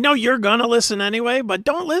 I know you're going to listen anyway, but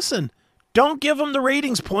don't listen. Don't give them the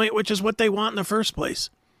ratings point, which is what they want in the first place.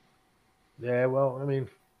 Yeah, well, I mean,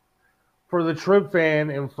 for the Triv fan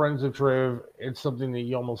and friends of Triv, it's something that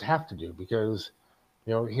you almost have to do because,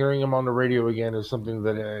 hearing him on the radio again is something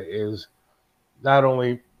that is not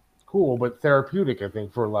only cool, but therapeutic, I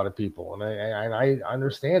think, for a lot of people. And I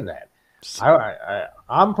understand that.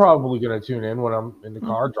 I'm probably going to tune in when I'm in the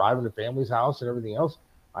car driving to family's house and everything else.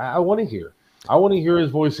 I want to hear. I want to hear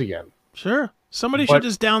his voice again. Sure. Somebody should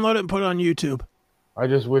just download it and put it on YouTube. I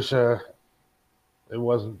just wish it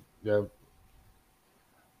wasn't the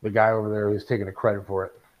guy over there who's taking the credit for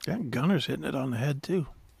it. Yeah, Gunner's hitting it on the head, too.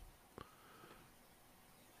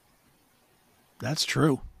 That's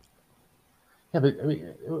true. Yeah, but I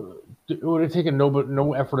mean, it would have taken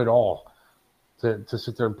no effort at all to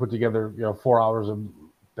sit there and put together, 4 hours of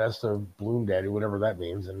best of Bloom Daddy, whatever that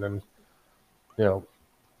means, and then,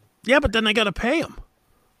 Yeah, but then they got to pay him.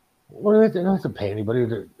 Well, they don't have to pay anybody.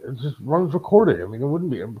 It just runs recorded. I mean, it wouldn't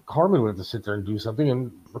be. Carmen would have to sit there and do something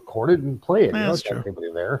and record it and play it. Yeah, that's true.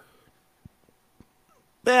 Anybody there?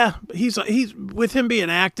 Yeah, he's with him being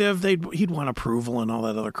active. He'd want approval and all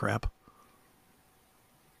that other crap.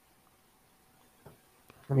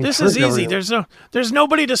 I mean, This is easy. There's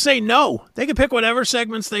nobody to say no. They can pick whatever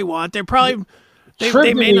segments they want. They're probably they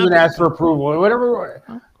didn't may not even ask for approval. Whatever.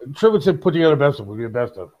 Triv would say, "Put together best of." We'll do the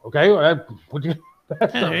best of. Okay, put together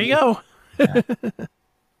best of. There you go.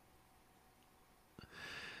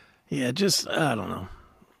 Yeah, just I don't know.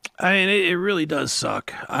 I mean, it really does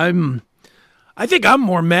suck. I think I'm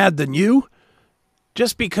more mad than you,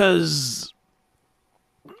 just because.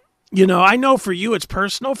 I know for you it's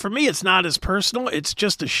personal. For me, it's not as personal. It's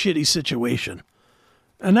just a shitty situation.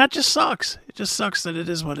 And that just sucks. It just sucks that it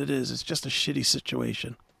is what it is. It's just a shitty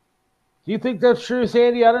situation. Do you think that's true,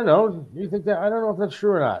 Sandy? I don't know. Do you think that? I don't know if that's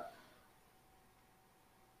true or not.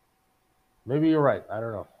 Maybe you're right. I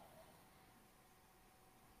don't know.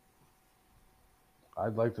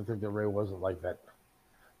 I'd like to think that Ray wasn't like that.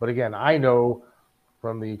 But again, I know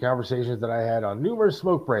from the conversations that I had on numerous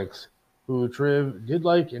smoke breaks who Triv did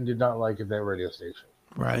like and did not like at that radio station.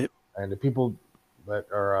 Right. And the people that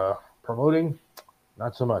are promoting,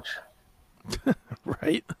 not so much.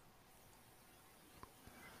 Right.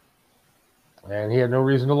 And he had no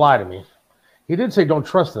reason to lie to me. He did say don't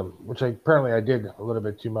trust them, which apparently I did a little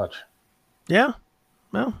bit too much. Yeah.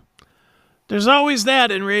 Well, there's always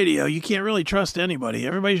that in radio. You can't really trust anybody.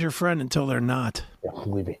 Everybody's your friend until they're not. Yeah,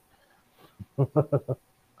 believe me.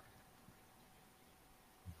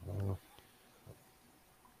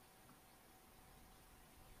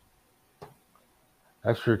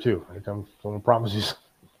 That's true too. Someone promises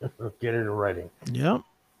get it in writing. Yep.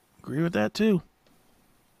 Agree with that too.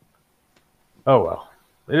 Oh well.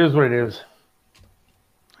 It is what it is.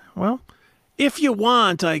 Well, if you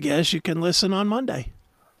want, I guess you can listen on Monday.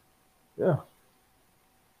 Yeah.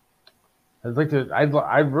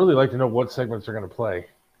 I'd really like to know what segments they're going to play.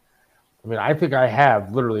 I mean, I think I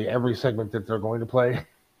have literally every segment that they're going to play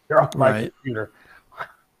here on my computer.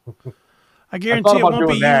 I guarantee it won't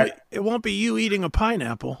be you. It won't be you eating a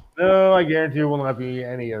pineapple. No, I guarantee it will not be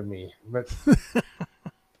any of me. But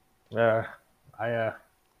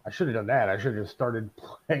I should have done that. I should have started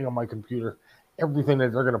playing on my computer everything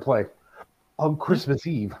that they're going to play on Christmas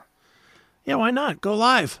Eve. Yeah, why not? Go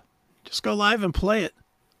live. Just go live and play it.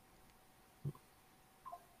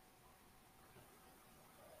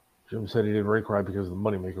 Jim said he did Ray cry because the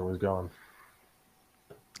moneymaker was gone.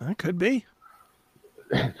 That could be.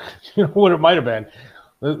 You know what it might have been?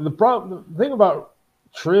 The thing about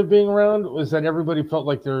Triv being around was that everybody felt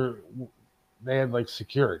like they had like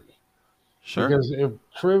security. Sure. Because if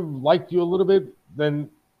Triv liked you a little bit, then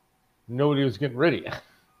nobody was getting rid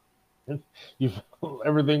of you.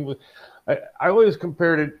 Everything was. I always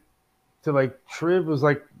compared it to like Triv was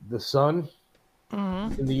like the sun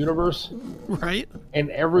in the universe, Right. and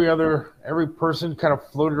every person kind of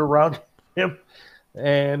floated around him,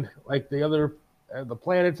 and like the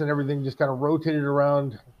planets and everything just kind of rotated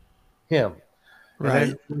around him. Right.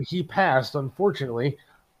 And then when he passed, unfortunately,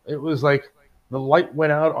 it was like the light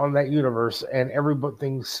went out on that universe, and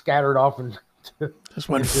everything scattered off and Just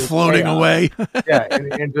went floating away. yeah,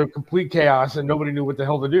 into complete chaos, and nobody knew what the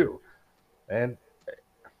hell to do. And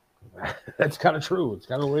that's kind of true. It's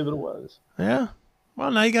kind of the way that it was. Yeah.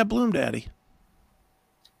 Well, now you got Bloom Daddy.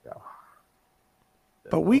 Yeah.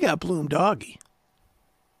 But we got Bloom Doggy.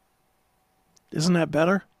 Isn't that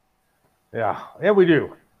better? Yeah, we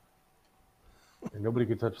do. And nobody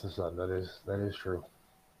can touch the sun. That is true.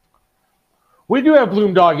 We do have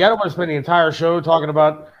Bloom Doggy. I don't want to spend the entire show talking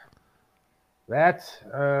about that.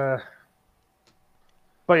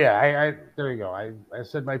 But yeah, I there you go. I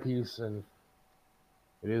said my piece, and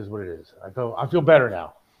it is what it is. I feel better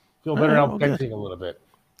now. Feel better now, venting a little bit.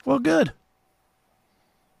 Well, good.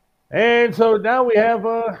 And so now we have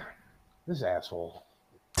this asshole.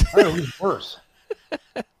 I don't know who's worse.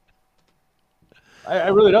 I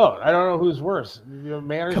really don't. I don't know who's worse.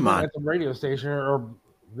 Management at the radio station or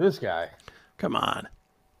this guy. Come on.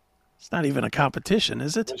 It's not even a competition,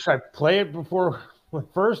 is it? Should I play it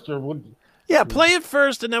first, or would? Yeah, play it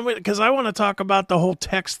first, and then because I want to talk about the whole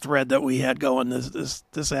text thread that we had going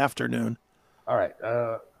this afternoon. All right.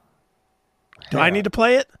 Do I need to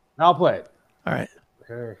play it? I'll play it. All right.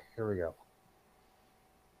 Here we go.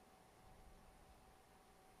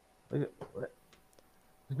 There's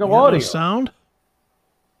no audio. No sound?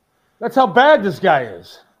 That's how bad this guy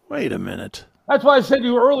is. Wait a minute. That's why I said to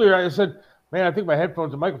you earlier, I said, man, I think my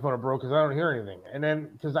headphones and microphone are broke because I don't hear anything. And then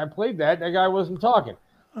because I played that guy wasn't talking.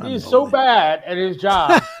 He's so bad at his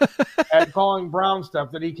job at calling Brown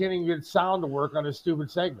stuff that he can't even get sound to work on his stupid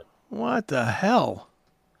segment. What the hell?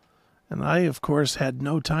 And I, of course, had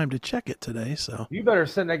no time to check it today, so. You better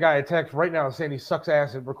send that guy a text right now saying he sucks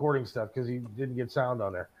ass at recording stuff because he didn't get sound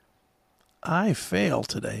on there. I failed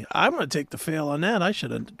today. I'm going to take the fail on that. I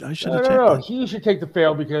should have checked No. it. He should take the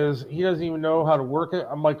fail because he doesn't even know how to work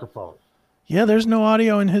a microphone. Yeah, there's no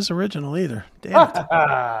audio in his original either. Damn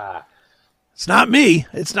it. It's not me.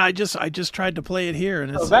 It's not. I just tried to play it here,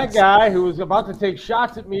 and it's that guy who was about to take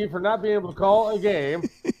shots at me for not being able to call a game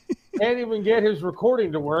can't even get his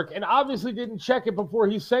recording to work, and obviously didn't check it before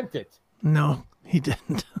he sent it. No, he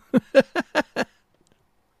didn't.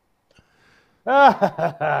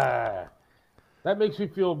 That makes me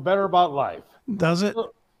feel better about life. Does it?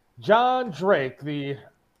 John Drake, the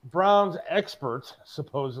Browns expert,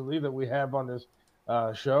 supposedly, that we have on this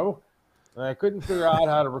show, couldn't figure out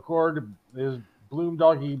how to record his Bloom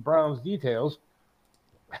Doggy Browns details.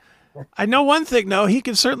 I know one thing, though. He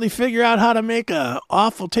can certainly figure out how to make a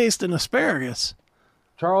awful tasting asparagus.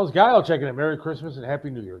 Charles Guile checking in. Merry Christmas and Happy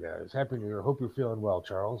New Year, guys. Happy New Year. Hope you're feeling well,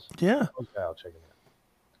 Charles. Yeah. Charles Guile checking in.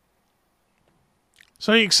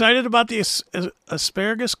 So are you excited about the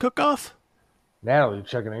asparagus cook-off? Natalie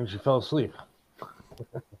checking in. She fell asleep.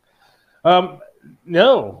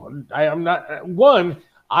 No, I am not. One,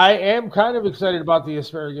 I am kind of excited about the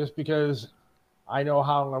asparagus because I know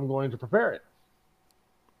how I'm going to prepare it.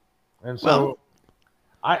 And so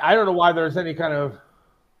I don't know why there's any kind of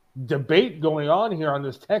debate going on here on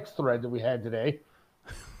this text thread that we had today.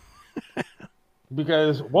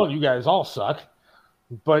 Because, well, you guys all suck.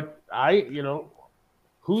 But you're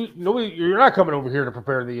not coming over here to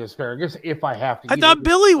prepare the asparagus if I have to. I thought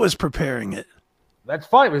Billy was preparing it. That's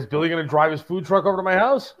fine. Is Billy going to drive his food truck over to my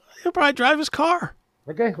house? He'll probably drive his car.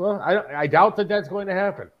 Okay, well, I doubt that that's going to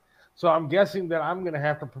happen. So I'm guessing that I'm going to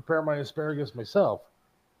have to prepare my asparagus myself.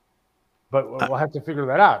 But we'll have to figure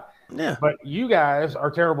that out. Yeah. But you guys are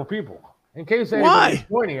terrible people. In case anybody's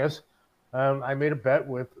joining us, I made a bet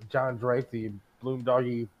with John Drake, the Bloom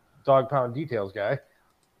Doggy Dog Pound Details guy,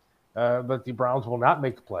 that the Browns will not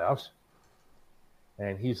make the playoffs.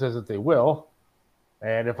 And he says that they will.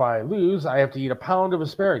 And if I lose, I have to eat a pound of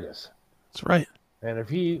asparagus. That's right. And if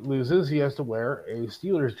he loses, he has to wear a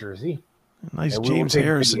Steelers jersey. Nice And we will James take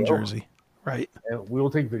Harrison video. jersey. Right. And we will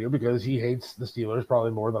take video because he hates the Steelers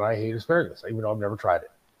probably more than I hate asparagus, even though I've never tried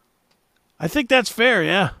it. I think that's fair,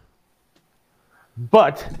 yeah.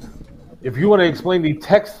 But if you want to explain the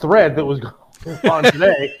text thread that was going on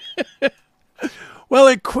today, Well,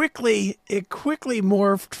 it quickly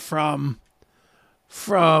morphed from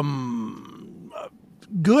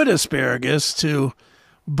good asparagus to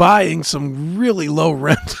buying some really low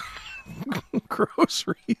rent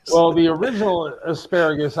groceries. well, the original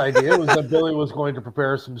asparagus idea was that Billy was going to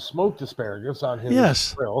prepare some smoked asparagus on his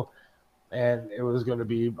Yes. grill, and it was going to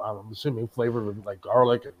be, I'm assuming, flavored with like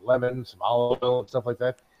garlic and lemon, some olive oil and stuff like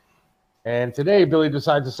that. And today, Billy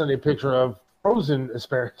decides to send a picture of frozen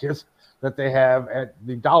asparagus that they have at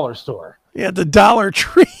the dollar store. Yeah, the Dollar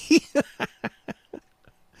Tree.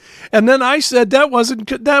 And then I said that was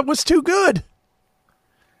too good.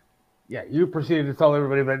 Yeah, you proceeded to tell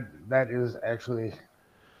everybody that that is actually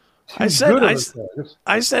I said good of I, asparagus.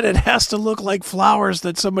 I said it has to look like flowers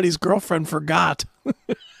that somebody's girlfriend forgot.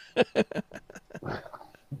 Which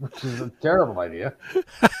is a terrible idea.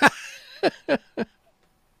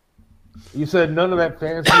 You said none of that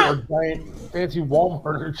fancy Walmart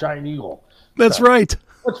or Giant Eagle. That's right.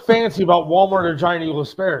 What's fancy about Walmart or Giant Eagle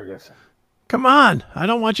asparagus? Come on. I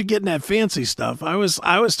don't want you getting that fancy stuff. I was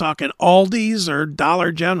talking Aldi's or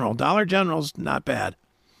Dollar General. Dollar General's not bad.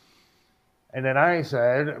 And then I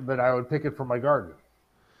said that I would pick it from my garden,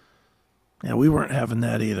 Yeah, we weren't having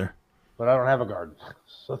that either. but I don't have a garden,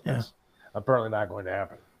 so that's apparently not going to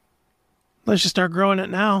happen. Let's just start growing it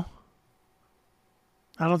now.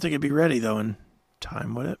 I don't think it'd be ready though in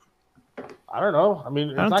time, would it? I don't know. I mean,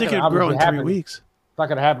 it's I don't not think gonna it'd grow in obviously 3 happen. weeks. It's not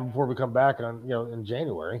going to happen before we come back in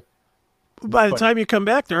January. By the But- time you come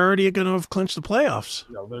back, they're already going to have clinched the playoffs.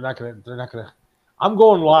 No, they're not going to. I'm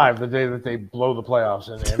going live the day that they blow the playoffs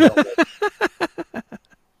and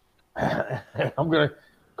I'm going to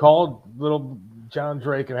call little John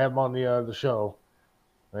Drake and have him on the show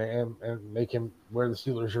and make him wear the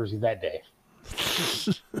Steelers jersey that day.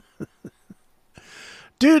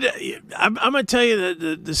 Dude, I'm going to tell you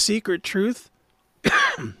the secret truth.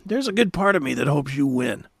 There's a good part of me that hopes you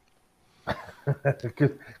win.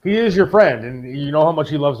 Because he is your friend, and you know how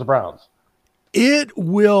much he loves the Browns. It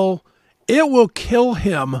will kill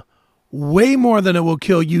him way more than it will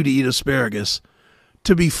kill you to eat asparagus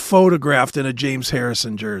to be photographed in a James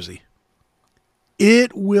Harrison jersey.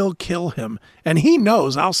 It will kill him. And he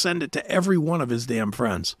knows I'll send it to every one of his damn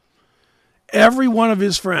friends. Every one of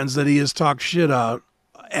his friends that he has talked shit out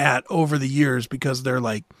at over the years because they're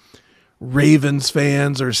like Ravens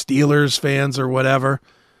fans or Steelers fans or whatever.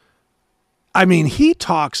 I mean, he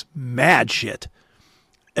talks mad shit.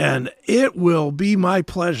 And it will be my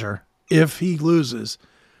pleasure, if he loses,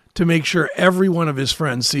 to make sure every one of his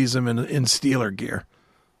friends sees him in Steeler gear.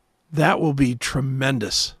 That will be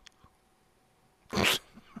tremendous.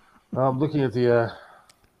 I'm looking at the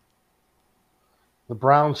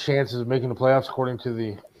Browns' chances of making the playoffs, according to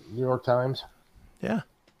the New York Times. Yeah.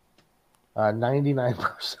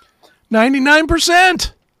 99%.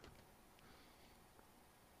 99%!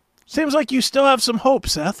 Seems like you still have some hope,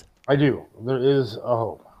 Seth. I do. There is a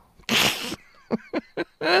hope.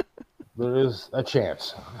 There is a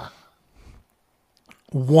chance.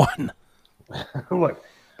 One. Look,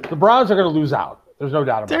 the Browns are going to lose out. There's no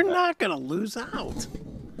doubt about They're that. not going to lose out.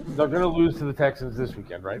 They're going to lose to the Texans this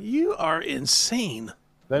weekend, right? You are insane.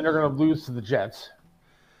 Then they're going to lose to the Jets.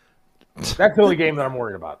 That's the only game that I'm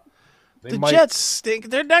worried about. The Jets stink.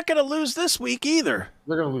 They're not going to lose this week either.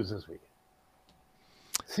 They're going to lose this week.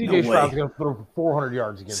 No CJ Stroud's way. going to throw for 400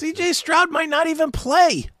 yards against CJ Stroud might not even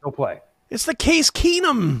play. He'll play. It's the Case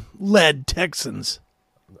Keenum-led Texans.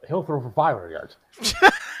 He'll throw for 500 yards.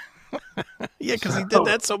 Yeah, because he did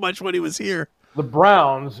that so much when he was here. The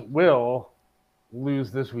Browns will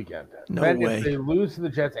lose this weekend. No then way. If they lose to the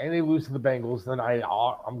Jets and they lose to the Bengals, then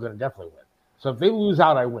I'm going to definitely win. So if they lose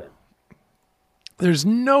out, I win. There's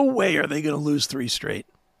no way are they going to lose 3 straight.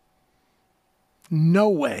 No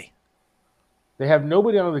way. They have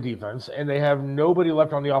nobody on the defense, and they have nobody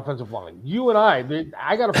left on the offensive line. You and I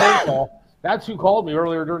got a phone call. That's who called me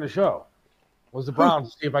earlier during the show. Was the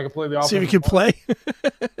Browns to see if I could play the offense. See if you can play.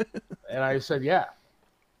 And I said, yeah.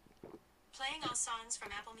 Playing all songs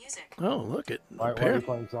from Apple Music. Oh, look at. Why are you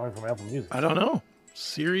playing songs from Apple Music? I don't know.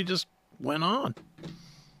 Siri just went on.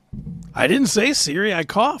 I didn't say Siri. I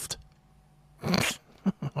coughed.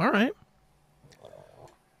 All right.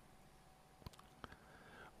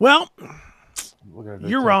 Well, Looking at this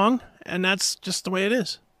you're text. wrong, and that's just the way it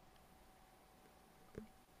is.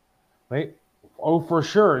 Wait. Oh, for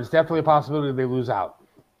sure. It's definitely a possibility they lose out.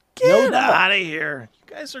 Get doubt. out of here.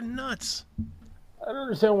 You guys are nuts. I don't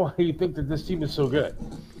understand why you think that this team is so good.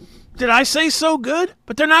 Did I say so good?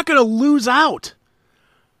 But they're not going to lose out.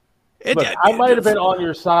 Look, I might have been on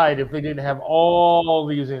your side if they didn't have all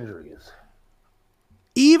these injuries.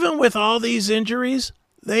 Even with all these injuries,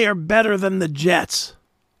 they are better than the Jets.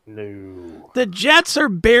 No. The Jets are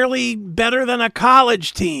barely better than a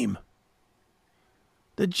college team.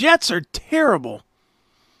 The Jets are terrible.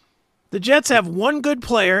 The Jets have one good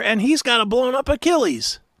player, and he's got a blown up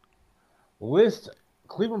Achilles. List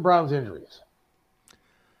Cleveland Browns injuries.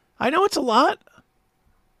 I know it's a lot.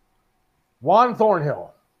 Juan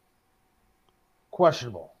Thornhill,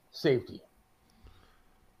 questionable, safety.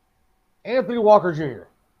 Anthony Walker Jr.,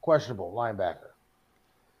 questionable, linebacker.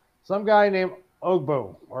 Some guy named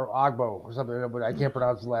Ogbo or something, but I can't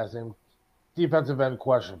pronounce his last name. Defensive end,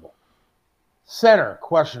 questionable. Center,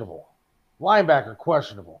 questionable. Linebacker,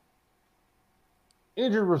 questionable.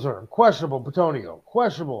 Injured reserve, questionable. Petonio,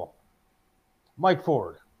 questionable. Mike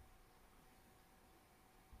Ford.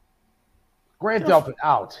 Grant Delpit,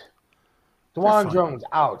 out. DeJuan Jones,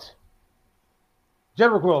 out.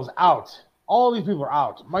 Jedrick Wills, out. All these people are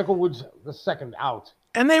out. Michael Woods, the second, out.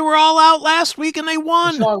 And they were all out last week, and they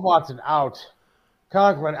won. Deshaun Watson, out.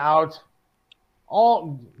 Conklin, out.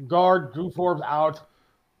 All guard, Drew Forbes, out.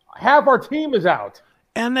 Half our team is out.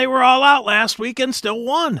 And they were all out last week and still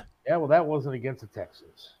won. Yeah, well, that wasn't against the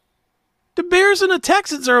Texans. The Bears and the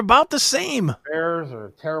Texans are about the same. Bears are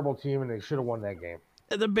a terrible team, and they should have won that game.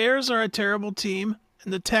 The Bears are a terrible team,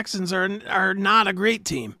 and the Texans are not a great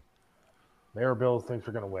team. Mayor Bill thinks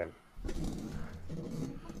we're going to win.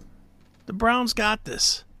 The Browns got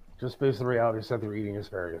this. Just based on the reality set, they're eating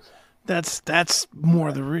asparagus. That's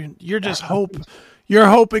more the you're just you're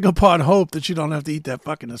hoping upon hope that you don't have to eat that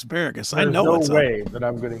fucking asparagus. I know There's no way that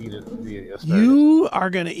I'm going to eat the asparagus. You are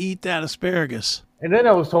going to eat that asparagus. And then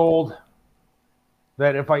I was told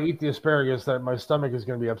that if I eat the asparagus, that my stomach is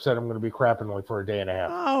going to be upset. I'm going to be crapping like for a day and a half.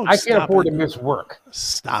 Oh, I can't afford to miss work.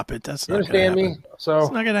 Stop it. That's You not going to understand happen. me? So,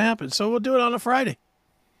 it's not going to happen. So we'll do it on a Friday.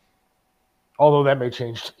 although that may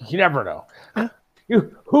change. You never know.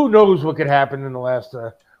 Who knows what could happen in the last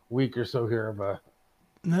week or so here of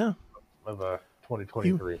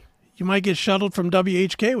 2023. You might get shuttled from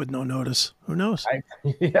WHK with no notice. Who knows?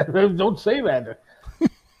 Don't say that.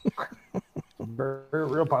 Very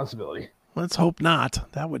real possibility. Let's hope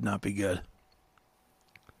not. That would not be good.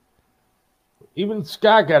 Even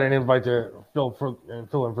Scott got an invite to fill in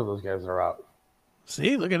for those guys that are out.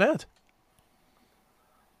 See, look at that.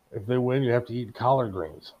 If they win, you have to eat collard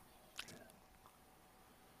greens.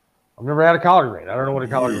 I've never had a collard green. I don't know what a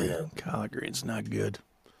collard green is. Collard green's not good.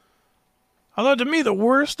 Although to me, the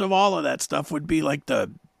worst of all of that stuff would be like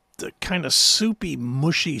the kind of soupy,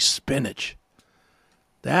 mushy spinach.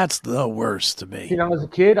 That's the worst to me. You know, as a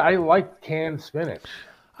kid, I liked canned spinach.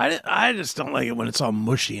 I just don't like it when it's all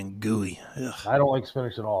mushy and gooey. Ugh. I don't like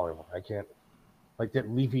spinach at all. I can't. Like that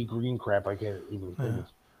leafy green crap, I can't even think.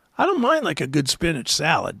 I don't mind like a good spinach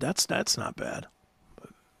salad. That's not bad.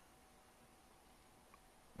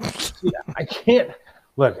 See, I can't.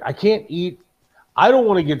 Look, I can't eat. I don't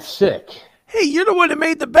want to get sick. Hey, you're the one that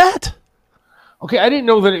made the bet. Okay, I didn't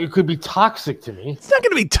know that it could be toxic to me. It's not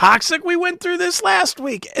going to be toxic. We went through this last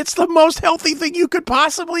week. It's the most healthy thing you could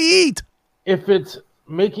possibly eat. If it's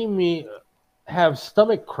making me have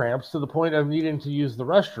stomach cramps to the point of needing to use the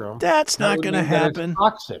restroom, that's not going to happen. It's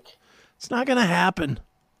toxic. It's not going to happen.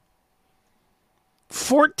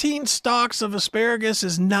 14 stalks of asparagus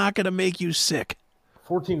is not going to make you sick.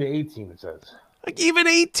 14 to 18, it says. Like even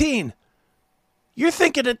 18. You're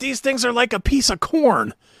thinking that these things are like a piece of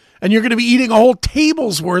corn, and you're going to be eating a whole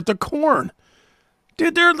table's worth of corn.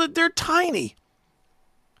 Dude, they're tiny.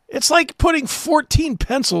 It's like putting 14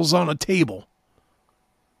 pencils on a table.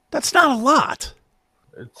 That's not a lot.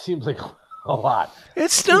 It seems like a lot.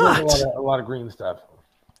 It's not. Like a lot of green stuff.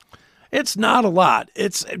 It's not a lot.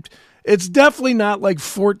 It's definitely not like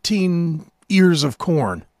 14 ears of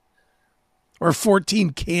corn or 14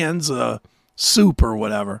 cans of soup or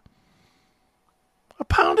whatever. A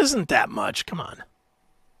pound isn't that much. Come on.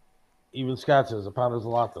 Even Scott says a pound is a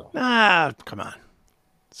lot, though. Nah, come on.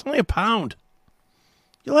 It's only a pound.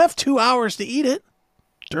 You'll have 2 hours to eat it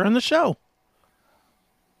during the show.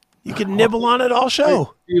 You can nibble on it all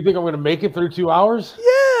show. Do you think I'm going to make it through 2 hours?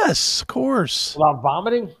 Yes, of course. Without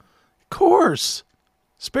vomiting? Of course.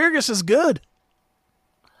 Asparagus is good.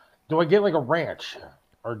 Do I get like a ranch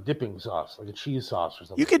or dipping sauce, like a cheese sauce or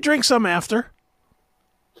something? You could drink some after.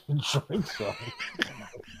 Drink some.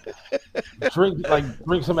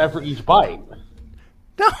 drink some after each bite.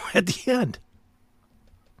 No, at the end.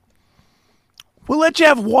 We'll let you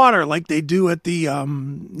have water like they do at the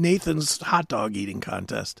Nathan's hot dog eating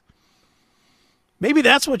contest. Maybe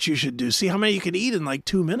that's what you should do. See how many you can eat in like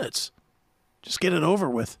 2 minutes. Just get it over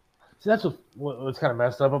with. See, that's what's kind of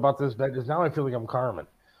messed up about this bet is now I feel like I'm Carmen,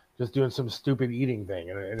 just doing some stupid eating thing,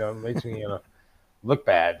 and it makes me look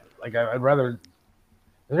bad. Like I'd rather.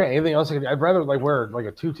 Is there anything else? I'd rather like wear like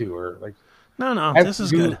a tutu or like. No, this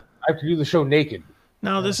is good. I have to do the show naked.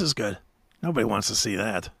 No, this is good. Nobody wants to see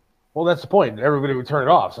that. Well, that's the point. Everybody would turn it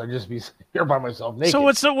off, so I'd just be here by myself naked.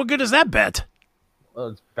 So what good is that bet? Well,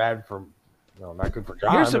 it's bad for, not good for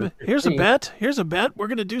John. Here's a bet. Here's a bet. We're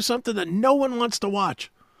going to do something that no one wants to watch.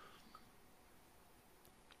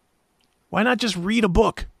 Why not just read a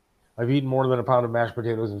book? I've eaten more than a pound of mashed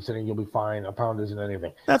potatoes and sitting, you'll be fine. A pound isn't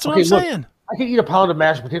anything. That's what I'm saying. I can eat a pound of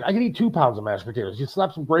mashed potatoes. I can eat 2 pounds of mashed potatoes. You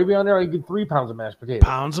slap some gravy on there, I can get 3 pounds of mashed potatoes.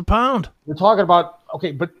 Pounds a pound. We're talking about,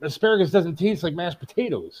 but asparagus doesn't taste like mashed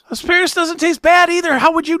potatoes. Asparagus doesn't taste bad either.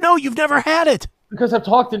 How would you know? You've never had it. Because I've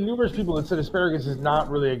talked to numerous people that said asparagus is not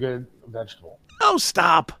really a good vegetable. Oh,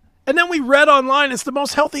 stop. And then we read online it's the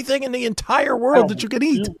most healthy thing in the entire world that you can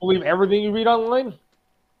eat. You believe everything you read online?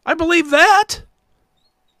 I believe that.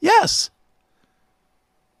 Yes.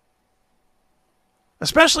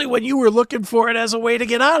 Especially when you were looking for it as a way to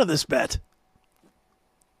get out of this bet.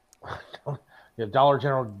 Yeah, Dollar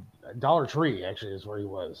Tree actually is where he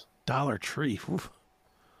was. Dollar Tree. Oof.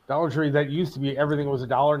 Dollar Tree, that used to be everything was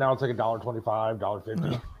 $1. Now it's like $1.25,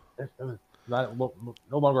 $1.50. No.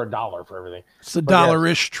 No longer $1 for everything. It's the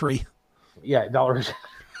dollar-ish tree. Yeah, $1.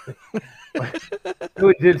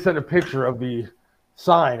 Really did send a picture of the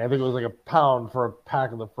sign. I think it was like £1 for a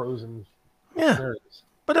pack of the frozen asparagus.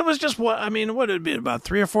 But it was just what would it be, about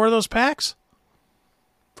 3 or 4 of those packs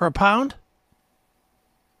for £1?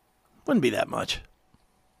 Wouldn't be that much.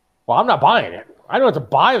 Well, I'm not buying it. I don't have to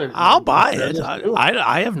buy it. I'll buy it.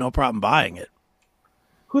 I have no problem buying it.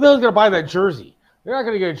 Who the hell's gonna buy that jersey? You're not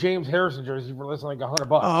gonna get a James Harrison jersey for less than like $100.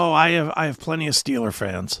 Oh, I have plenty of Steeler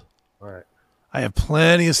fans. All right. I have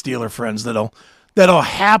plenty of Steeler friends that'll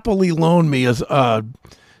happily loan me a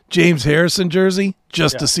James Harrison jersey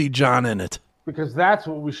just to see John in it. Because that's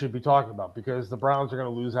what we should be talking about. Because the Browns are going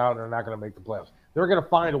to lose out and they're not going to make the playoffs. They're going to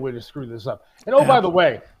find a way to screw this up. And by the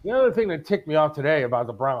way, the other thing that ticked me off today about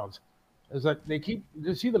the Browns is that they keep. Did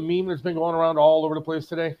you see the meme that's been going around all over the place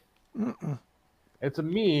today? Mm-mm. It's a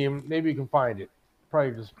meme. Maybe you can find it.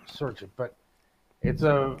 Probably just search it. But it's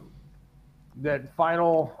that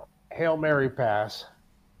final Hail Mary pass,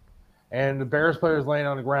 and the Bears player is laying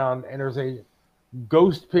on the ground, and there's a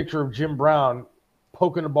ghost picture of Jim Brown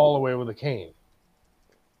poking the ball away with a cane.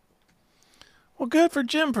 Well, good for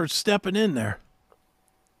Jim for stepping in there.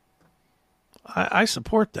 I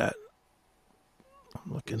support that.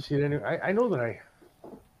 I'm looking. See it anyway? I know that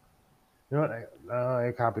you know what?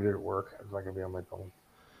 I copied it at work. It's not going to be on my phone.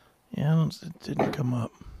 Yeah, it didn't come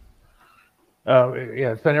up.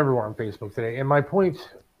 Yeah, it's been everywhere on Facebook today. And my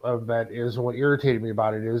point of that is, what irritated me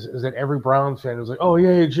about it is that every Browns fan was like, oh,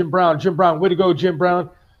 yeah, Jim Brown, way to go, Jim Brown.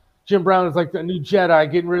 Jim Brown is like the new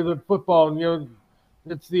Jedi getting rid of the football. And,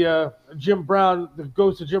 it's the Jim Brown, the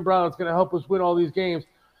ghost of Jim Brown that's going to help us win all these games.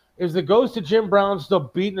 Is the ghost of Jim Brown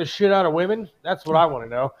still beating the shit out of women? That's what I want to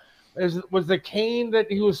know. Was the cane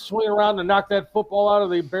that he was swinging around to knock that football out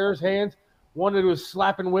of the Bears' hands one that he was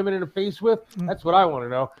slapping women in the face with? That's what I want to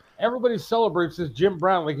know. Everybody celebrates this Jim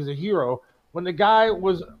Brown like he's a hero when the guy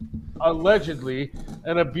was allegedly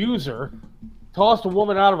an abuser, tossed a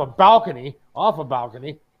woman off a balcony,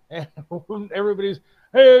 and everybody's,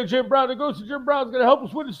 hey, Jim Brown, the ghost of Jim Brown's going to help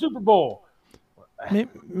us win the Super Bowl.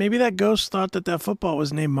 Maybe that ghost thought that football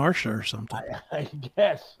was named Marsha or something. I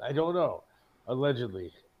guess. I don't know.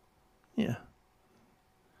 Allegedly. Yeah.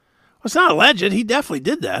 Well, it's not alleged. He definitely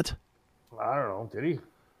did that. I don't know. Did he?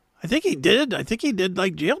 I think he did. I think he did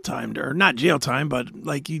like jail time, or not jail time, but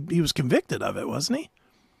like he was convicted of it, wasn't he?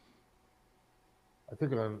 I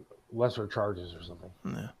think on lesser charges or something.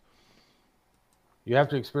 Yeah. You have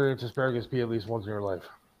to experience asparagus pea at least once in your life.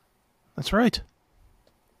 That's right.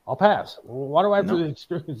 I'll pass. Why do I have to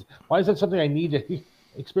experience? Why is that something I need to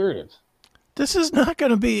experience? This is not going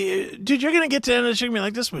to be... Dude, you're going to get to the end of the show and be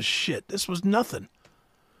like, this was shit. This was nothing.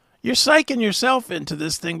 You're psyching yourself into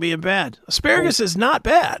this thing being bad. Asparagus is not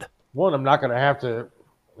bad. One, I'm not going to have to,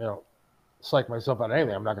 psych myself out of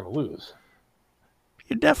anything. I'm not going to lose.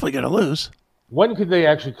 You're definitely going to lose. When could they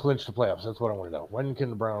actually clinch the playoffs? That's what I want to know. When can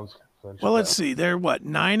the Browns clinch? Well, let's see. They're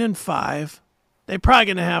 9-5. They're probably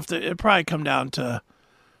going to have to... It'll probably come down to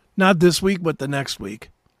not this week, but the next week.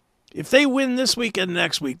 If they win this week and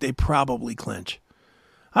next week, they probably clinch.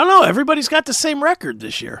 I don't know. Everybody's got the same record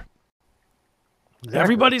this year. Exactly.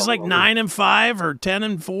 Everybody's like 9-5 or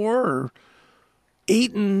 10-4 or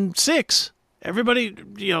 8-6. Everybody,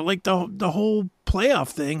 like the whole playoff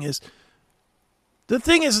thing is The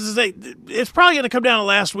thing is it's probably going to come down to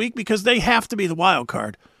last week because they have to be the wild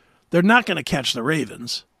card. They're not going to catch the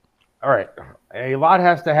Ravens. All right. A lot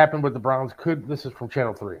has to happen with the Browns. This is from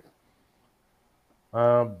Channel 3.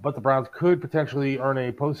 But the Browns could potentially earn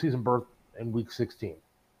a postseason berth in Week 16.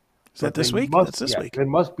 Is that this week? That's this week. They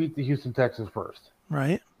must beat the Houston Texans first.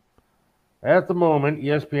 Right. At the moment,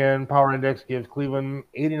 ESPN Power Index gives Cleveland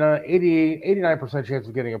 89% chance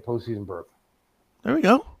of getting a postseason berth. There we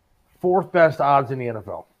go. Fourth best odds in the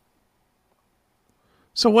NFL.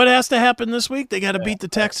 So what has to happen this week? They got to beat the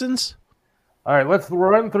Texans? All right, let's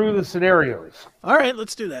run through the scenarios. All right,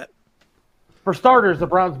 let's do that. For starters, the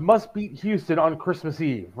Browns must beat Houston on Christmas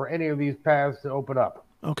Eve for any of these paths to open up.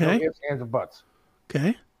 Okay. No ifs, ands, or buts.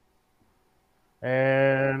 Okay.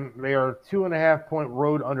 And they are 2.5-point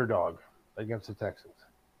road underdog against the Texans.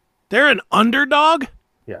 They're an underdog?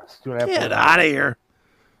 Yes, 2.5. Get out of here.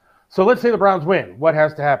 So let's say the Browns win. What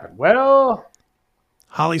has to happen? Well,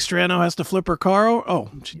 Holly Strano has to flip her car. Oh,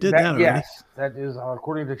 she did that already. Yes, that is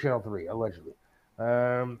according to Channel 3, allegedly.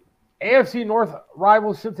 AFC North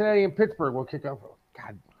rivals Cincinnati and Pittsburgh will kick off.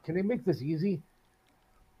 God, can they make this easy?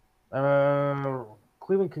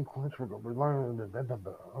 Cleveland can clinch if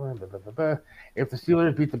the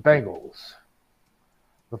Steelers beat the Bengals.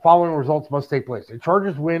 The following results must take place. The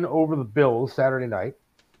Chargers win over the Bills Saturday night.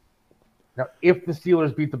 Now, if the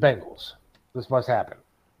Steelers beat the Bengals, this must happen.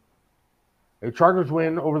 The Chargers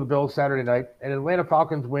win over the Bills Saturday night, and Atlanta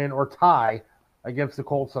Falcons win or tie against the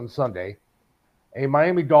Colts on Sunday. A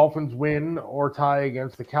Miami Dolphins win or tie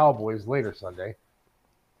against the Cowboys later Sunday.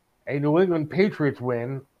 A New England Patriots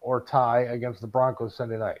win or tie against the Broncos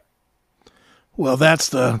Sunday night. Well, that's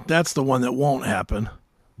the one that won't happen.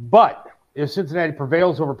 But if Cincinnati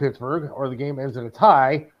prevails over Pittsburgh or the game ends in a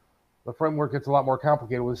tie, the framework gets a lot more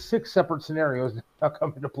complicated with 6 separate scenarios now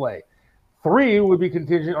come into play. 3 would be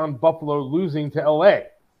contingent on Buffalo losing to L.A.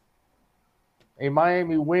 A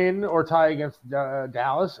Miami win or tie against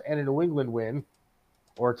Dallas, and a New England win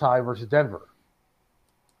or tie versus Denver.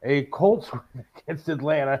 A Colts win against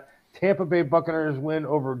Atlanta, Tampa Bay Buccaneers win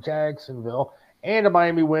over Jacksonville, and a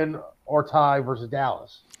Miami win or tie versus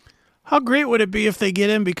Dallas. How great would it be if they get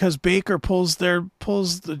in because Baker pulls the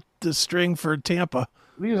string for Tampa?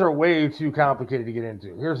 These are way too complicated to get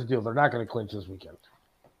into. Here's the deal. They're not going to clinch this weekend.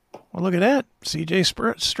 Well, look at that. C.J.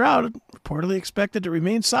 Stroud reportedly expected to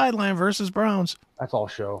remain sidelined versus Browns. That's all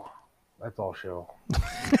show. That's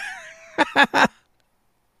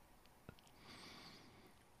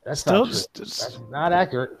Still, That's not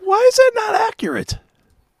accurate. Why is that not accurate?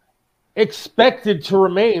 Expected to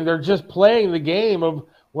remain. They're just playing the game of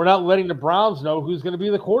we're not letting the Browns know who's going to be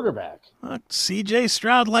the quarterback. C.J.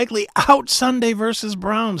 Stroud likely out Sunday versus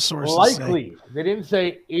Browns, sources Likely. say. They didn't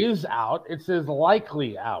say is out. It says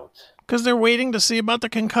likely out. Because they're waiting to see about the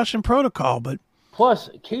concussion protocol. But Plus,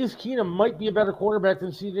 Case Keenum might be a better quarterback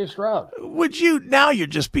than C.J. Stroud. now you're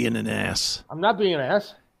just being an ass. I'm not being an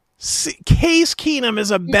ass. Case Keenum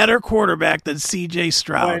is a better quarterback than C.J.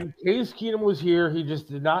 Stroud. When Case Keenum was here, he just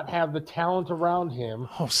did not have the talent around him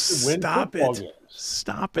Oh, to win stop football it. games.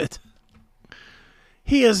 Stop it.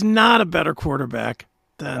 He is not a better quarterback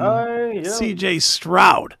than C.J.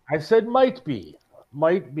 Stroud. I said might be.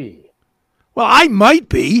 Might be. Well, I might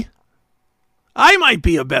be. I might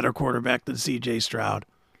be a better quarterback than C.J. Stroud.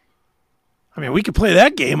 I mean, we could play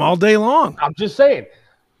that game all day long. I'm just saying.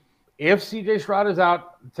 If C.J. Stroud is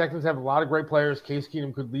out, the Texans have a lot of great players. Case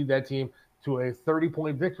Keenum could lead that team to a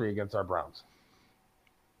 30-point victory against our Browns.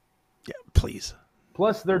 Yeah, please.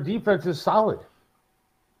 Plus, their defense is solid.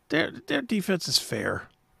 Their defense is fair.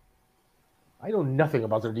 I know nothing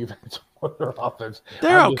about their defense or their offense.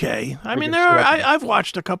 They're I'm just okay. I mean, freaking stretching. I've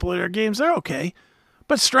watched a couple of their games. They're okay.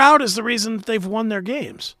 But Stroud is the reason that they've won their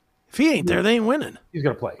games. If he ain't there, they ain't winning. He's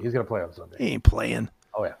going to play. He's going to play on Sunday. He ain't playing.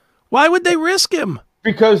 Oh, yeah. Why would they risk him?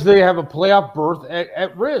 Because they have a playoff berth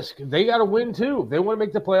at risk. They got to win, too. If they want to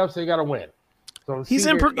make the playoffs, they got to win. So He's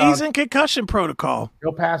in concussion protocol.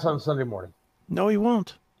 He'll pass on Sunday morning. No, he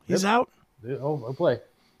won't. He's out. He'll play.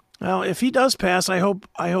 Well, if he does pass, I hope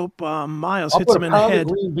Miles I'll hits put him a in the pound head.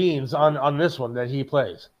 of green beans on this one that he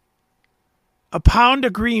plays. A pound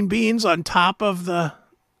of green beans on top of the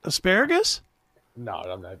asparagus? No,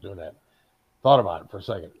 I'm not doing that. Thought about it for a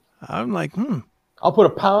second. I'm like, I'll put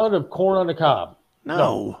a pound of corn on the cob.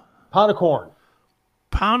 no. Pound of corn.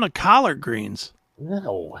 Pound of collard greens.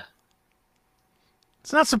 No.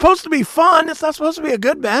 It's not supposed to be fun. It's not supposed to be a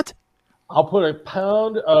good bet. I'll put a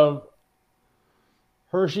pound of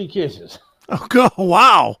Hershey Kisses. Oh,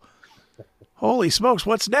 wow. Holy smokes.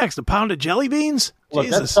 What's next? A pound of jelly beans? Look,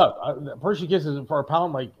 Jesus. that's tough. Hershey Kisses for a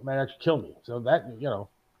pound might actually kill me. So that,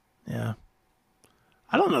 Yeah.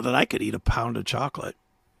 I don't know that I could eat a pound of chocolate.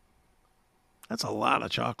 That's a lot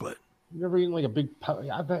of chocolate. You never eaten like a big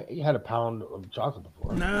pound? I bet you had a pound of chocolate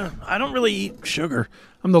before. Nah, I don't really eat sugar.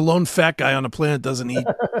 I'm the lone fat guy on the planet that doesn't eat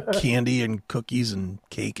candy and cookies and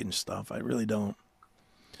cake and stuff. I really don't.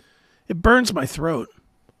 It burns my throat.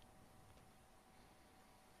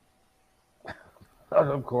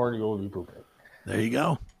 Of corn, you will be pooping. There you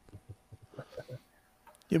go.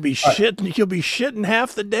 You'll be shitting. You'll be shitting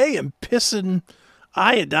half the day and pissing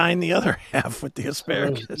iodine the other half with the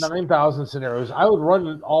asparagus. There's 9,000 scenarios. I would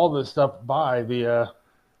run all this stuff by the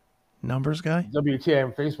Numbers guy.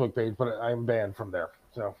 WTM Facebook page, but I'm banned from there.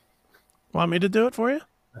 So Want me to do it for you?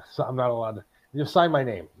 I'm not allowed to. Just sign my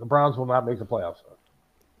name. The Browns will not make the playoffs.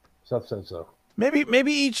 Seth said so.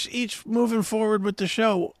 Maybe each moving forward with the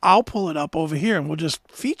show, I'll pull it up over here and we'll just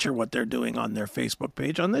feature what they're doing on their Facebook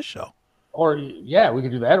page on this show. Or yeah, we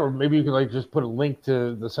could do that. Or maybe you could like just put a link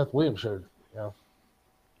to the Seth Williams show. You know.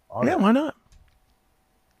 Yeah, why not?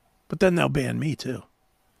 But then they'll ban me too.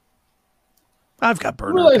 I've got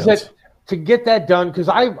burner Realize accounts. that to get that done, because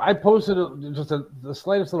I posted the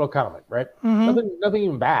slightest little comment, right? Nothing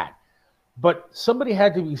even bad, but somebody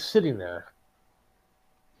had to be sitting there,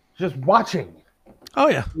 just watching. Oh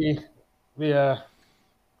yeah, the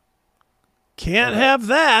can't have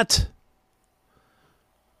that.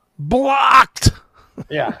 Blocked.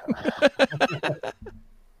 yeah.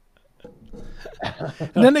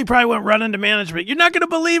 And then they probably went running to management. You're not going to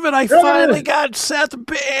believe it. I finally got Seth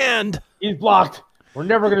banned. He's blocked. We're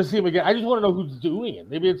never going to see him again. I just want to know who's doing it.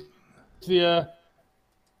 Maybe it's the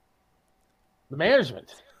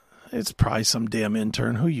management. It's probably some damn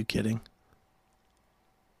intern. Who are you kidding?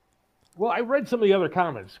 Well, I read some of the other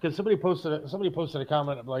comments because somebody posted a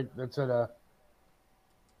comment like that said,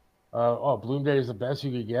 "Oh, Bloom Day is the best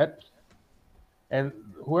you could get," and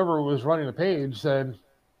whoever was running the page said,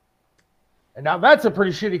 and now that's a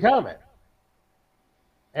pretty shitty comment.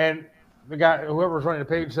 And the guy, whoever was running the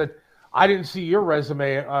page, said, "I didn't see your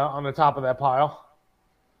resume on the top of that pile."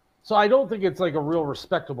 So I don't think it's like a real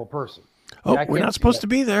respectable person. Oh, we're not supposed to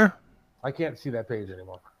be there. I can't see that page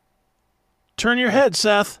anymore. Turn your head,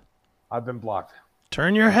 Seth. I've been blocked.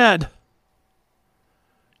 Turn your head.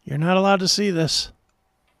 You're not allowed to see this.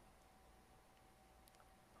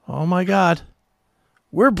 Oh my God.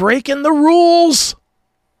 We're breaking the rules.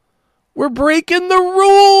 We're breaking the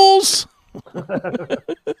rules. Are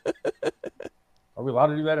we allowed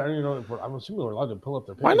to do that? I don't even know. I'm assuming we're allowed to pull up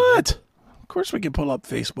their page. Why not? Of course we can pull up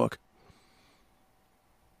Facebook.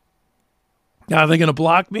 Now, are they going to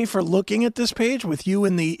block me for looking at this page with you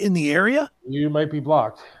in the area? You might be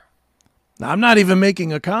blocked. Now, I'm not even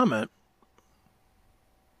making a comment.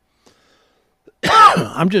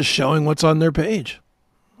 I'm just showing what's on their page.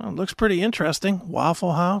 Well, it looks pretty interesting.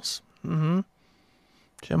 Waffle House. Jim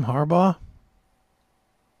Harbaugh.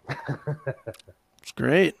 It's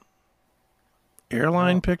great.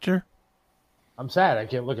 Airline picture. I'm sad. I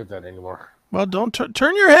can't look at that anymore. Well, don't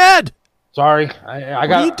turn your head. Sorry.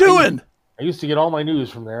 What are you doing? I used to get all my news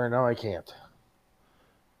from there, and now I can't.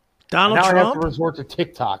 Donald now Trump? I have to resort to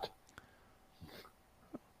TikTok.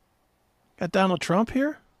 Got Donald Trump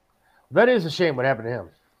here? That is a shame what happened to him.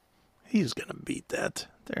 He's going to beat that.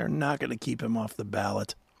 They're not going to keep him off the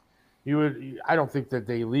ballot. I don't think that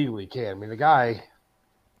they legally can. I mean, the guy.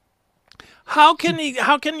 How can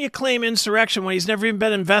you claim insurrection when he's never even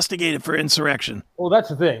been investigated for insurrection? Well, that's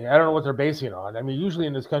the thing. I don't know what they're basing it on. I mean, usually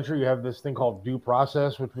in this country, you have this thing called due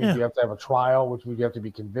process, which means you have to have a trial, which means you have to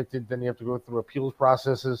be convicted. Then you have to go through appeals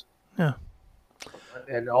processes. Yeah.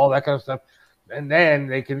 And all that kind of stuff. And then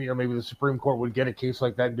they can, maybe the Supreme Court would get a case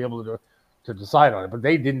like that and be able to decide on it. But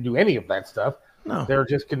they didn't do any of that stuff. No. They're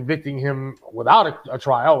just convicting him without a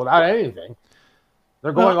trial, without anything.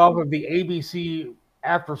 They're going off of the ABC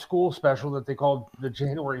after-school special that they called the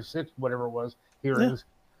January 6th, whatever it was, hearings.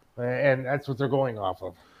 Yeah. And that's what they're going off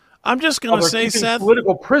of. I'm just going to say, Seth.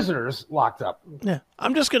 Political prisoners locked up. Yeah.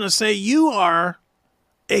 I'm just going to say you are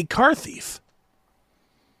a car thief.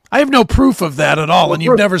 I have no proof of that at all, and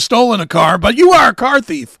you've never stolen a car, but you are a car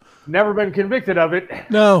thief. Never been convicted of it.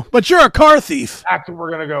 No, but you're a car thief. That's what we're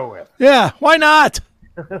going to go with. Yeah, why not?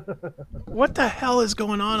 What the hell is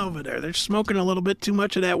going on over there? They're smoking a little bit too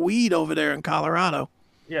much of that weed over there in Colorado.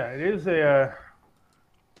 Yeah, it is it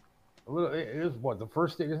is what, the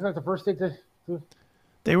first state? Isn't that the first state to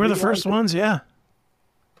They were the first ones, yeah.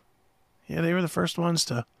 Yeah, they were the first ones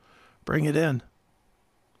to bring it in.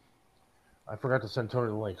 I forgot to send Tony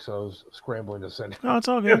the link, so I was scrambling to send No, it's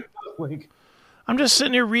all good. the link. I'm just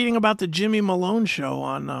sitting here reading about the Jimmy Malone show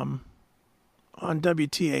on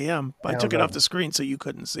WTAM. I took it off the screen so you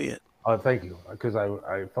couldn't see it. Oh, thank you, because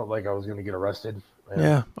I felt like I was going to get arrested. And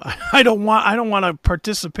Yeah, I don't want to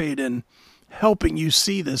participate in helping you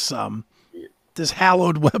see this this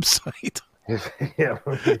hallowed website. yeah.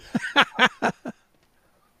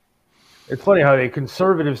 It's funny how a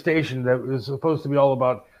conservative station that was supposed to be all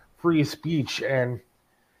about free speech and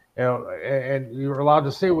and you're allowed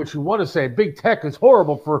to say what you want to say. Big tech is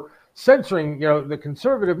horrible for censoring, the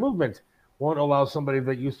conservative movement. Won't allow somebody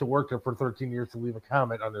that used to work there for 13 years to leave a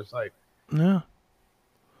comment on their site. Yeah.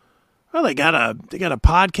 Well, they got a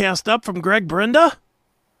podcast up from Greg Brenda.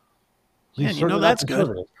 Man, that's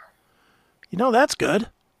good. That's good.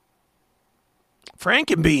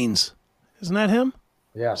 Frankenbeans. Isn't that him?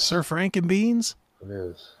 Yes. Sir Frankenbeans? It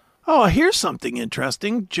is. Oh, here's something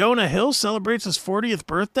interesting. Jonah Hill celebrates his 40th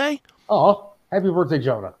birthday. Oh, happy birthday,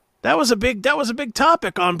 Jonah. That was a big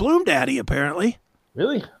topic on Bloom Daddy, apparently.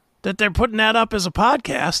 Really? That they're putting that up as a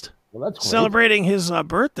podcast. Well, that's great. Celebrating his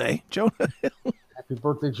birthday. Jonah Hill. Happy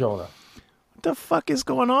birthday, Jonah. What the fuck is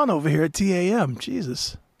going on over here at TAM?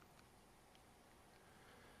 Jesus.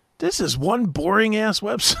 This is one boring ass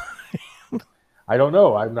website. I don't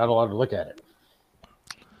know. I'm not allowed to look at it.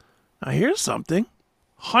 Now here's something.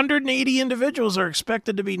 180 individuals are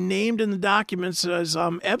expected to be named in the documents as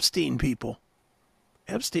Epstein people.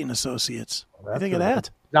 Epstein associates. What do you think of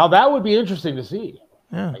that? Now that would be interesting to see.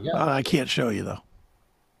 Yeah. I can't show you though.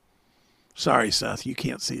 Sorry, Seth, you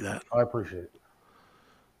can't see that. I appreciate it.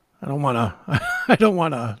 I don't want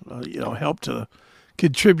to help to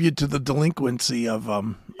contribute to the delinquency of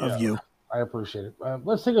you. I appreciate it.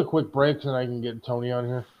 Let's take a quick break so I can get Tony on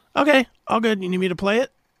here. Okay, all good. You need me to play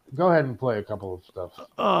it? Go ahead and play a couple of stuff.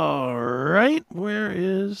 All right. Where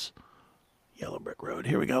is Yellow Brick Road?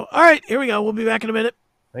 Here we go. All right, here we go. We'll be back in a minute.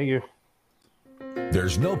 Thank you.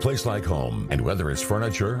 There's no place like home, and whether it's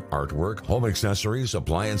furniture, artwork, home accessories,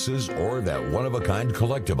 appliances, or that one-of-a-kind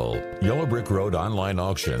collectible, Yellow Brick Road Online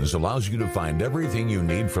Auctions allows you to find everything you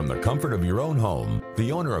need from the comfort of your own home.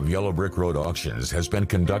 The owner of Yellow Brick Road Auctions has been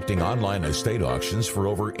conducting online estate auctions for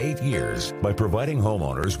over 8 years by providing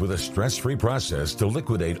homeowners with a stress-free process to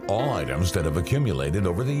liquidate all items that have accumulated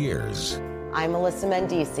over the years. I'm Melissa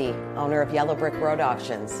Mendici, owner of Yellow Brick Road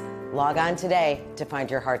Auctions. Log on today to find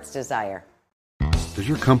your heart's desire. Does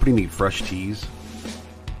your company need fresh teas?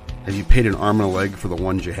 Have you paid an arm and a leg for the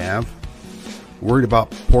ones you have? Worried about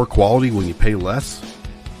poor quality when you pay less?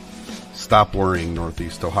 Stop worrying,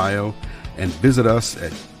 Northeast Ohio, and visit us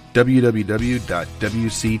at www.wctees.com.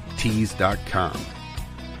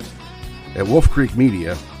 At Wolf Creek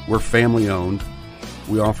Media, we're family owned,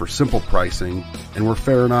 we offer simple pricing, and we're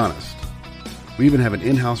fair and honest. We even have an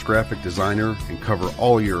in-house graphic designer and cover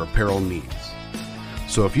all your apparel needs.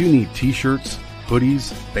 So if you need t-shirts,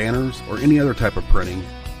 hoodies, banners, or any other type of printing,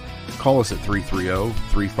 call us at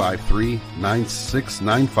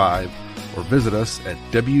 330-353-9695 or visit us at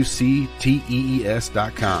wctees.com.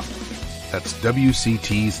 That's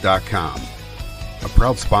wctees.com, a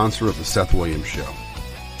proud sponsor of the Seth Williams Show.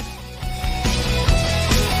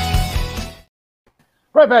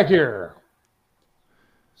 Right back here.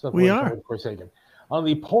 We are. Forsaken. On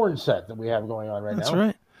the porn set that we have going on right now. That's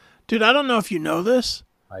right. Dude, I don't know if you know this.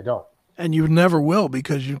 I don't. And you never will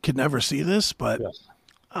because you can never see this, but Yes.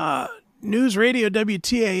 News Radio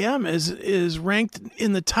WTAM is ranked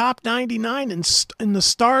in the top 99 in the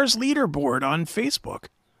Stars leaderboard on Facebook.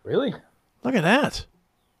 Really? Look at that.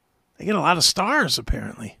 They get a lot of stars,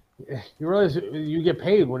 apparently. You realize you get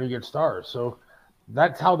paid when you get stars, so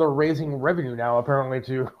that's how they're raising revenue now, apparently,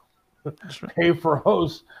 to pay for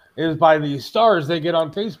hosts is by the stars they get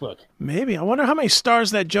on Facebook. Maybe. I wonder how many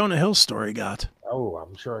stars that Jonah Hill story got. Oh,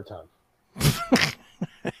 I'm sure a ton.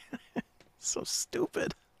 So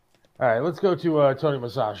stupid. All right, let's go to Tony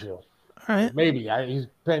Masaccio. All right. Maybe. He's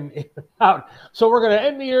been out. So we're going to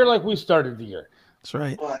end the year like we started the year. That's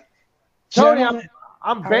right. Tony,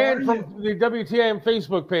 I'm banned from the WTAM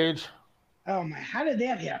Facebook page. Oh, my. How did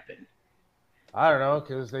that happen? I don't know,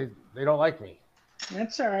 because they don't like me.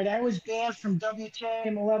 That's all right. I was banned from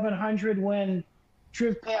WTAM 1100 when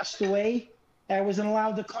Triv passed away. I wasn't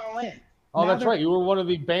allowed to call in. Oh, that's right. You were one of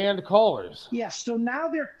the banned callers. Yes, so now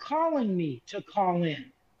they're calling me to call in.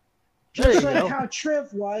 There Just you like go. how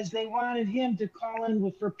Triv was, they wanted him to call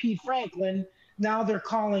in for Pete Franklin. Now they're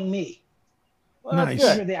calling me. Well, Nice.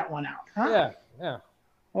 that's Figure good. that one out, huh? Yeah.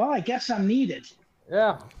 Well, I guess I'm needed.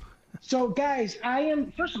 Yeah. So, guys,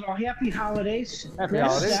 first of all, happy holidays. Happy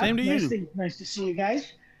holidays. Same to you. Nice to see you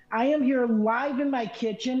guys. I am here live in my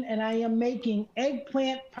kitchen, and I am making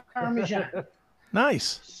eggplant parmesan.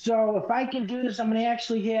 Nice. So if I can do this, I'm going to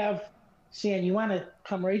actually have, San, you want to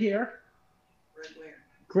come right here? Right where?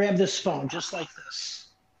 Grab this phone, just like this.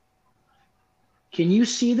 Can you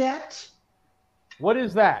see that? What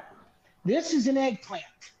is that? This is an eggplant.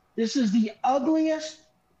 This is the ugliest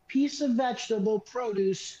piece of vegetable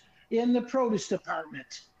produce in the produce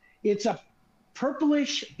department. It's a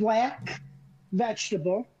purplish black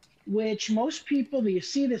vegetable, which most people, you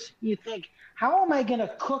see this, you think, how am I going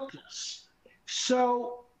to cook this?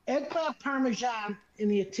 So eggplant parmesan in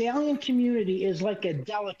the Italian community is like a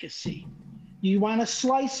delicacy. You want to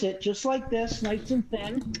slice it just like this, nice and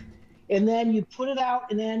thin, and then you put it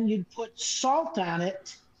out, and then you put salt on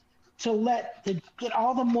it to get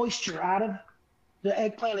all the moisture out of the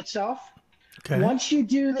eggplant itself. Okay. Once you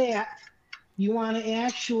do that, you want to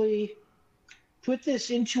actually put this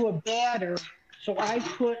into a batter. So I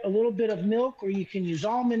put a little bit of milk, or you can use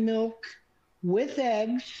almond milk with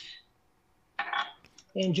eggs,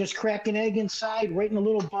 and just crack an egg inside right in a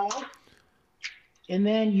little bowl. And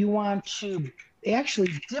then you want to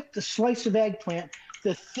actually dip the slice of eggplant.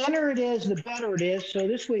 The thinner it is, the better it is. So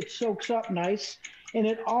this way it soaks up nice. And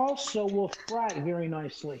it also will fry very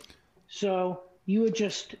nicely. So you would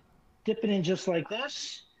just dip it in just like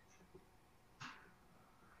this.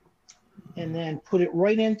 And then put it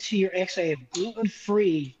right into your, actually I have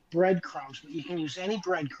gluten-free breadcrumbs, but you can use any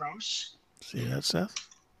breadcrumbs. See that, Seth?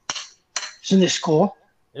 Isn't this cool?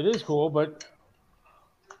 It is cool, but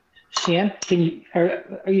Sean,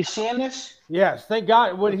 are you seeing this? yes, thank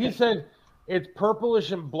God. When he said it's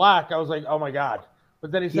purplish and black, I was like, oh my God.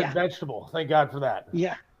 But then he said Yeah. vegetable. Thank God for that.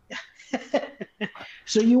 Yeah.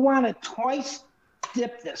 So you want to twice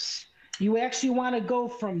dip this. You actually want to go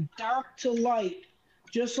from dark to light,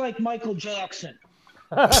 just like Michael Jackson.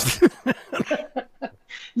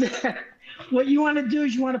 What you want to do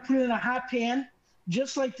is you want to put it in a hot pan,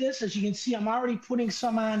 just like this. As you can see, I'm already putting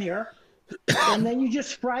some on here. And then you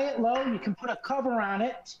just fry it low. You can put a cover on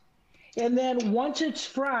it. And then once it's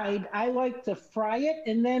fried, I like to fry it.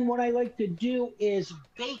 And then what I like to do is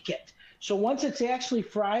bake it. So once it's actually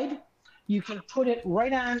fried, you can put it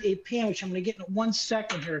right on a pan, which I'm going to get in 1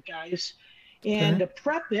 second here, guys. And to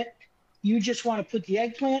prep it, you just want to put the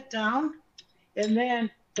eggplant down. And then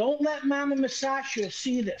don't let Mama Masaccio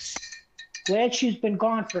see this. Glad she's been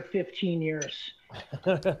gone for 15 years.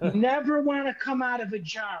 Never want to come out of a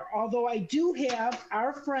jar. Although I do have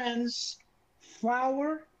our friends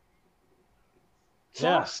flour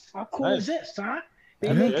sauce. How cool is this, huh?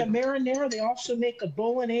 They make a marinara. They also make a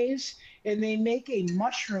bolognese, and they make a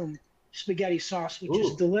mushroom spaghetti sauce, which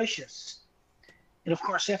is delicious. And of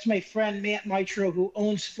course, that's my friend Matt Mitro, who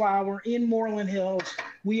owns Flour in Moreland Hills.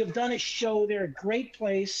 We have done a show there, great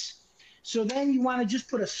place. So then you want to just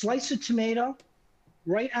put a slice of tomato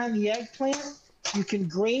right on the eggplant. You can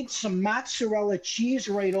grate some mozzarella cheese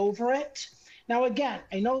right over it. Now, again,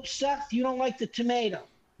 I know, Seth, you don't like the tomato.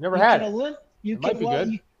 Never had it.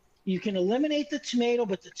 You can eliminate the tomato,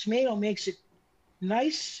 but the tomato makes it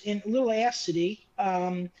nice and a little acidy.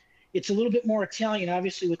 It's a little bit more Italian,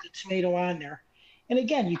 obviously, with the tomato on there. And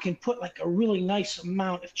again, you can put like a really nice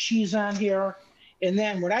amount of cheese on here. And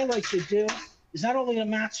then what I like to do is not only the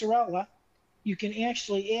mozzarella, you can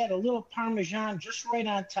actually add a little Parmesan just right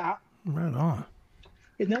on top. Right on.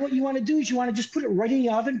 And then what you want to do is you want to just put it right in the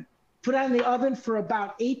oven. Put it in the oven for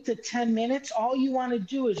about 8 to 10 minutes. All you want to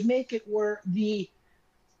do is make it where the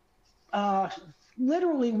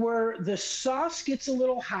literally where the sauce gets a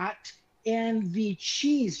little hot and the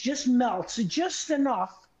cheese just melts just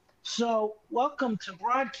enough. So welcome to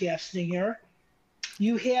broadcasting here.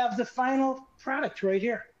 You have the final product right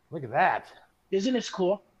here. Look at that. Isn't this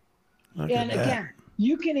cool? And again,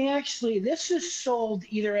 you can actually, this is sold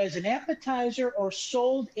either as an appetizer or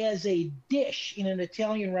sold as a dish in an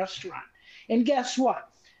Italian restaurant. And guess what?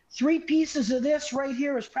 3 pieces of this right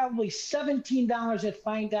here is probably $17 at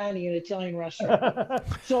fine dining in an Italian restaurant.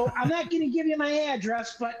 So I'm not going to give you my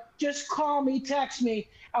address, but just call me, text me.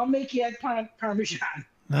 I'll make you eggplant parmesan.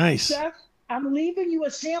 Nice. Seth, I'm leaving you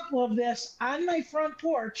a sample of this on my front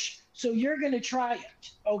porch, so you're going to try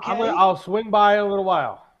it. Okay? I'll swing by in a little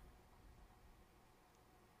while.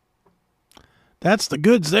 That's the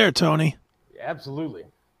goods there, Tony. Yeah, absolutely.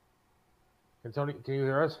 Tony, can you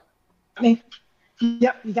hear us?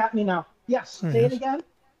 Yep, you got me now. Yes, say it again.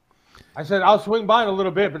 I said I'll swing by in a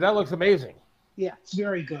little bit, but that looks amazing. Yeah, it's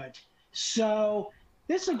very good. So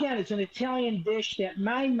this, again, is an Italian dish that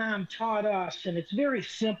my mom taught us, and it's very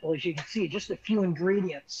simple, as you can see, just a few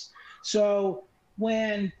ingredients. So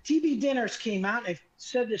when TV dinners came out, I've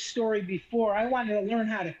said this story before, I wanted to learn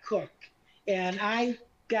how to cook. And I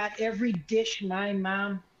got every dish my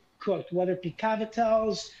mom cooked, whether it be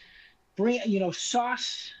cavatelles,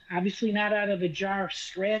 sauce, obviously not out of a jar,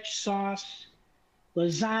 scratch sauce,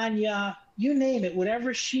 lasagna, you name it,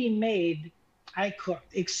 whatever she made, I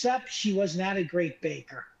cooked, except she was not a great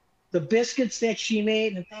baker. The biscuits that she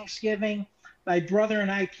made on Thanksgiving, my brother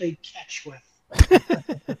and I played catch with.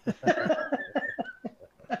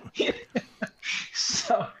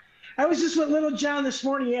 So I was just with little John this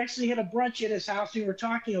morning. He actually had a brunch at his house. We were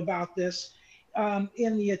talking about this.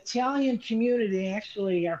 In the Italian community,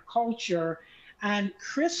 actually, our culture, on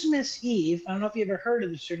Christmas Eve, I don't know if you ever heard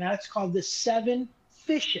of this or not, it's called the Seven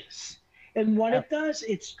Fishes. And what it does,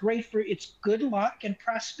 it's good luck and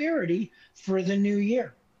prosperity for the new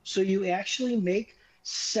year. So you actually make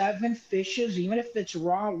seven fishes, even if it's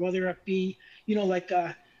raw, whether it be, like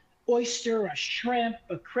a oyster, a shrimp,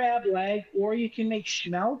 a crab leg, or you can make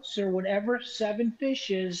schmelts or whatever, seven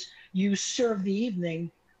fishes you serve the evening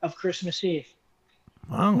of Christmas Eve.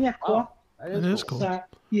 Wow. Yeah, cool. Wow. That is cool. So,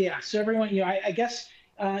 yeah, so everyone, I guess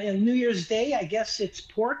in New Year's Day, I guess it's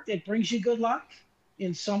pork that brings you good luck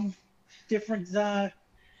in some different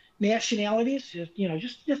nationalities.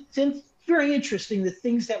 Just it's very interesting the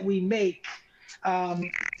things that we make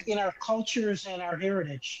in our cultures and our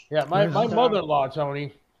heritage. Yeah, my mother-in-law,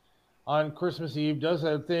 Tony, on Christmas Eve does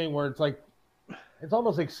a thing where it's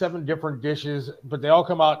almost like seven different dishes, but they all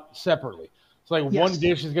come out separately. It's like one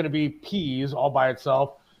dish is going to be peas all by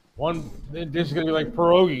itself. One dish is going to be like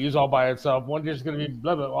pierogies all by itself. One dish is going to be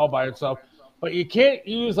blah, blah, all by itself. But you can't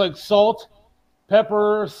use like salt,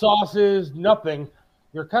 pepper, sauces, nothing.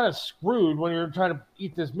 You're kind of screwed when you're trying to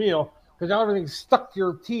eat this meal because now everything's stuck to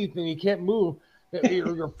your teeth and you can't move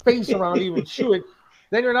your face around to even chew it.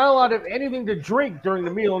 Then you're not allowed to have anything to drink during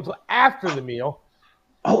the meal until after the meal.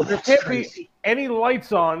 Oh, there can't be any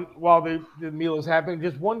lights on while the meal is happening.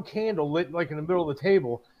 Just one candle lit like in the middle of the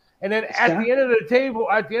table. And then at the end of the table,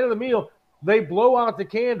 at the end of the meal, they blow out the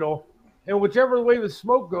candle. And whichever way the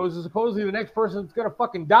smoke goes is supposedly the next person's going to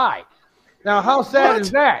fucking die. Now, how sad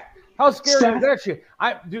is that? How scary is that shit?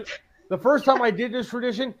 The first time I did this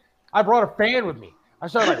tradition, I brought a fan with me. I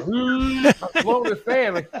started like blowing the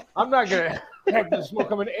fan. Like, I'm not going to have the smoke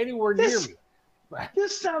coming anywhere near me.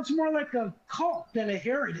 This sounds more like a cult than a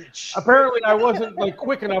heritage. Apparently, I wasn't like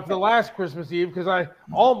quick enough the last Christmas Eve because I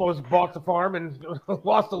almost bought the farm and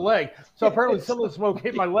lost a leg. So apparently, some of the smoke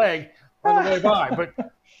hit my leg on the way by. But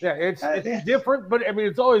yeah, it's different. But I mean,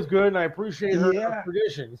 it's always good, and I appreciate her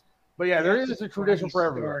traditions. But yeah, there is a tradition for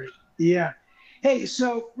everyone. Yeah. Hey,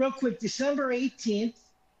 so real quick, December 18th.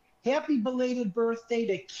 Happy belated birthday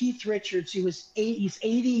to Keith Richards. He's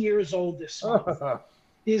 80 years old this month.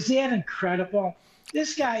 Is that incredible?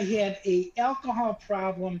 This guy had an alcohol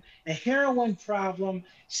problem, a heroin problem,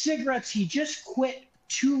 cigarettes. He just quit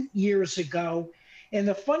 2 years ago. And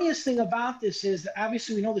the funniest thing about this is that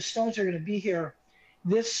obviously we know the Stones are going to be here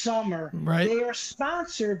this summer. Right. They are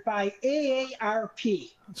sponsored by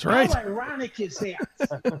AARP. That's right. How ironic is that?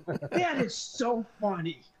 That is so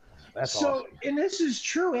funny. That's awesome. And this is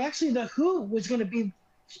true. Actually, The Who was going to be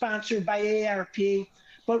sponsored by AARP.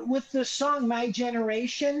 But with the song My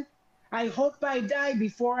Generation, I hope I die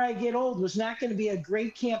before I get old was not going to be a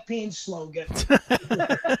great campaign slogan.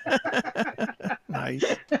 Nice.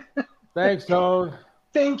 Thanks, Tone.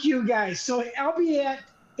 Thank you, guys. So I'll be at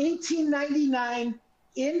 1899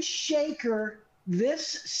 in Shaker this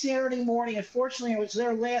Saturday morning. Unfortunately, I was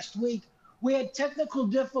there last week. We had technical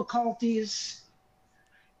difficulties.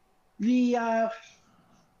 The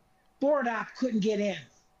board op couldn't get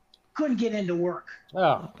into work.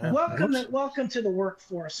 Oh, Welcome to the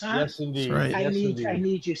workforce, huh? yes, indeed. Right. I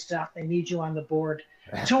need you, Seth. I need you on the board.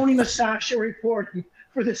 Tony Masasha reporting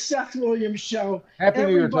for the Seth Williams Show. Happy New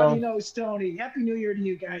Year, Everybody Tone. knows Tony. Happy New Year to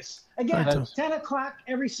you guys. Again, Thanks. 10 o'clock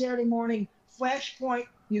every Saturday morning, Flashpoint.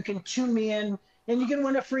 You can tune me in, and you can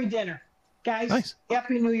win a free dinner. Guys, Nice.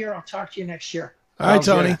 Happy New Year. I'll talk to you next year. All right, Sounds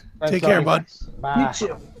Tony. good. Thanks, Take care, Tony. bud. Bye. You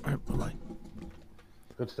too. All right, bye-bye.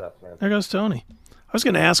 Good stuff, man. There goes Tony. I was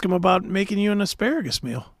going to ask him about making you an asparagus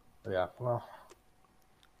meal. Yeah, well,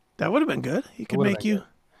 That would have been good. He could would've make been you.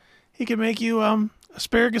 He could make you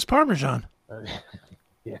asparagus parmesan.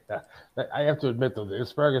 yeah. I have to admit though, the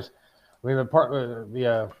asparagus. I mean, what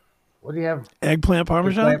do you have? Eggplant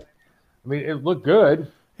parmesan. Eggplant? I mean, it looked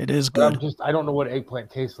good. It is But good. I don't know what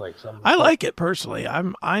eggplant tastes like. So I like it personally.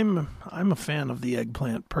 I'm a fan of the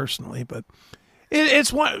eggplant personally, but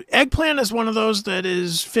it's one eggplant is one of those that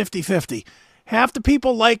is 50-50. Half the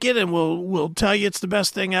people like it and will tell you it's the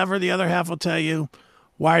best thing ever. The other half will tell you,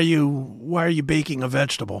 why are you baking a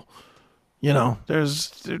vegetable? You know,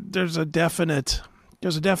 there's a definite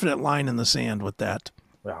line in the sand with that.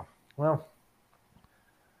 Yeah. Well.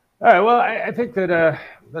 All right. Well, I think that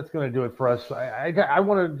that's going to do it for us. I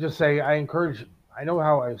want to just say I encourage. I know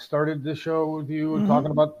how I started this show with you and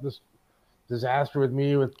talking about this disaster with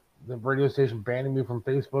me with the radio station banning me from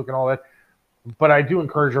Facebook and all that. But I do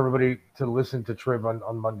encourage everybody to listen to Triv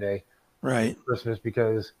on Monday, Right. Christmas,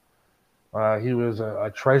 because he was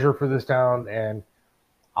a treasure for this town, and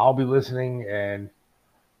I'll be listening. And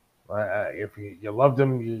if you loved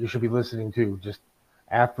him, you should be listening too. Just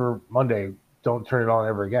after Monday, don't turn it on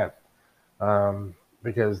ever again,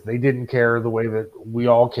 because they didn't care the way that we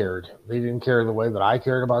all cared. They didn't care the way that I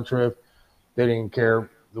cared about Triv. They didn't care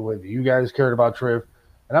the way that you guys cared about Triv.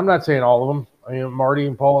 And I'm not saying all of them. I mean, Marty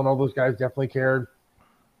and Paul and all those guys definitely cared.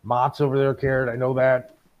 Mott's over there cared. I know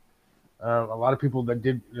that. A lot of people that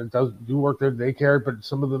do work there, they cared, but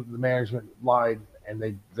some of the management lied, and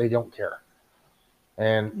they don't care.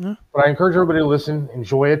 And but I encourage everybody to listen,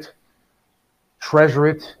 enjoy it, treasure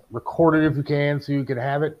it, record it if you can, so you can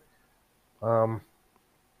have it.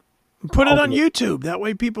 Put it on YouTube. That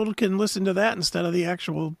way, people can listen to that instead of the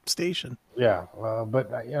actual station. Yeah,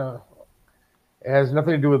 but it has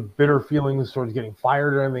nothing to do with bitter feelings towards getting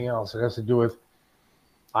fired or anything else. It has to do with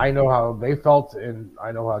I know how they felt, and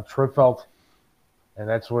I know how Triv felt, and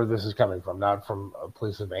that's where this is coming from, not from a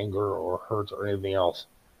place of anger or hurt or anything else.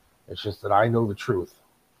 It's just that I know the truth.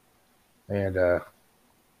 And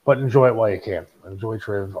but enjoy it while you can. Enjoy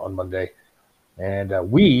Triv on Monday. And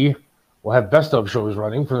we will have best of shows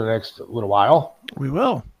running for the next little while. We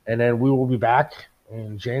will. And then we will be back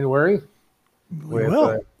in January with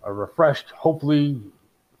a refreshed, hopefully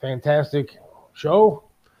fantastic show.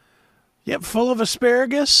 Yep, full of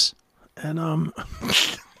asparagus. And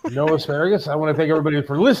no asparagus. I want to thank everybody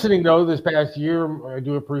for listening, though, this past year. I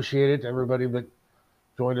do appreciate it. Everybody that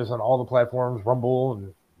joined us on all the platforms, Rumble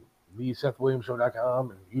and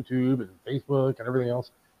TheSethWilliamsShow.com and YouTube and Facebook and everything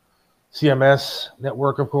else. CMS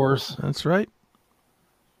Network, of course. That's right.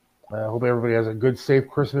 I hope everybody has a good, safe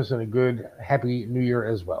Christmas and a good, happy New Year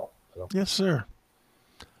as well. So, yes, sir.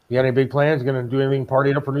 You got any big plans? Going to do anything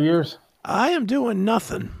partying up for New Year's? I am doing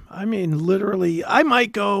nothing. I mean, literally, I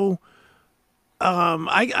might go.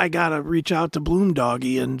 I gotta reach out to Bloom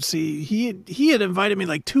Doggy and see. He had invited me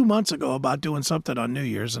like 2 months ago about doing something on New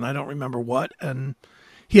Year's, and I don't remember what. And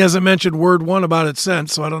he hasn't mentioned word one about it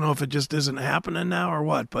since, so I don't know if it just isn't happening now or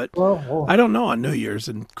what. But I don't know on New Year's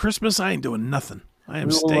and Christmas. I ain't doing nothing. I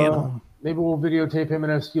am staying home. Maybe we'll videotape him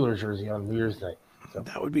in a Steelers jersey on New Year's night. So.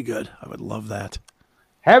 That would be good. I would love that.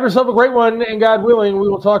 Have yourself a great one, and God willing, we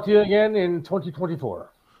will talk to you again in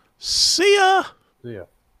 2024. See ya. See ya.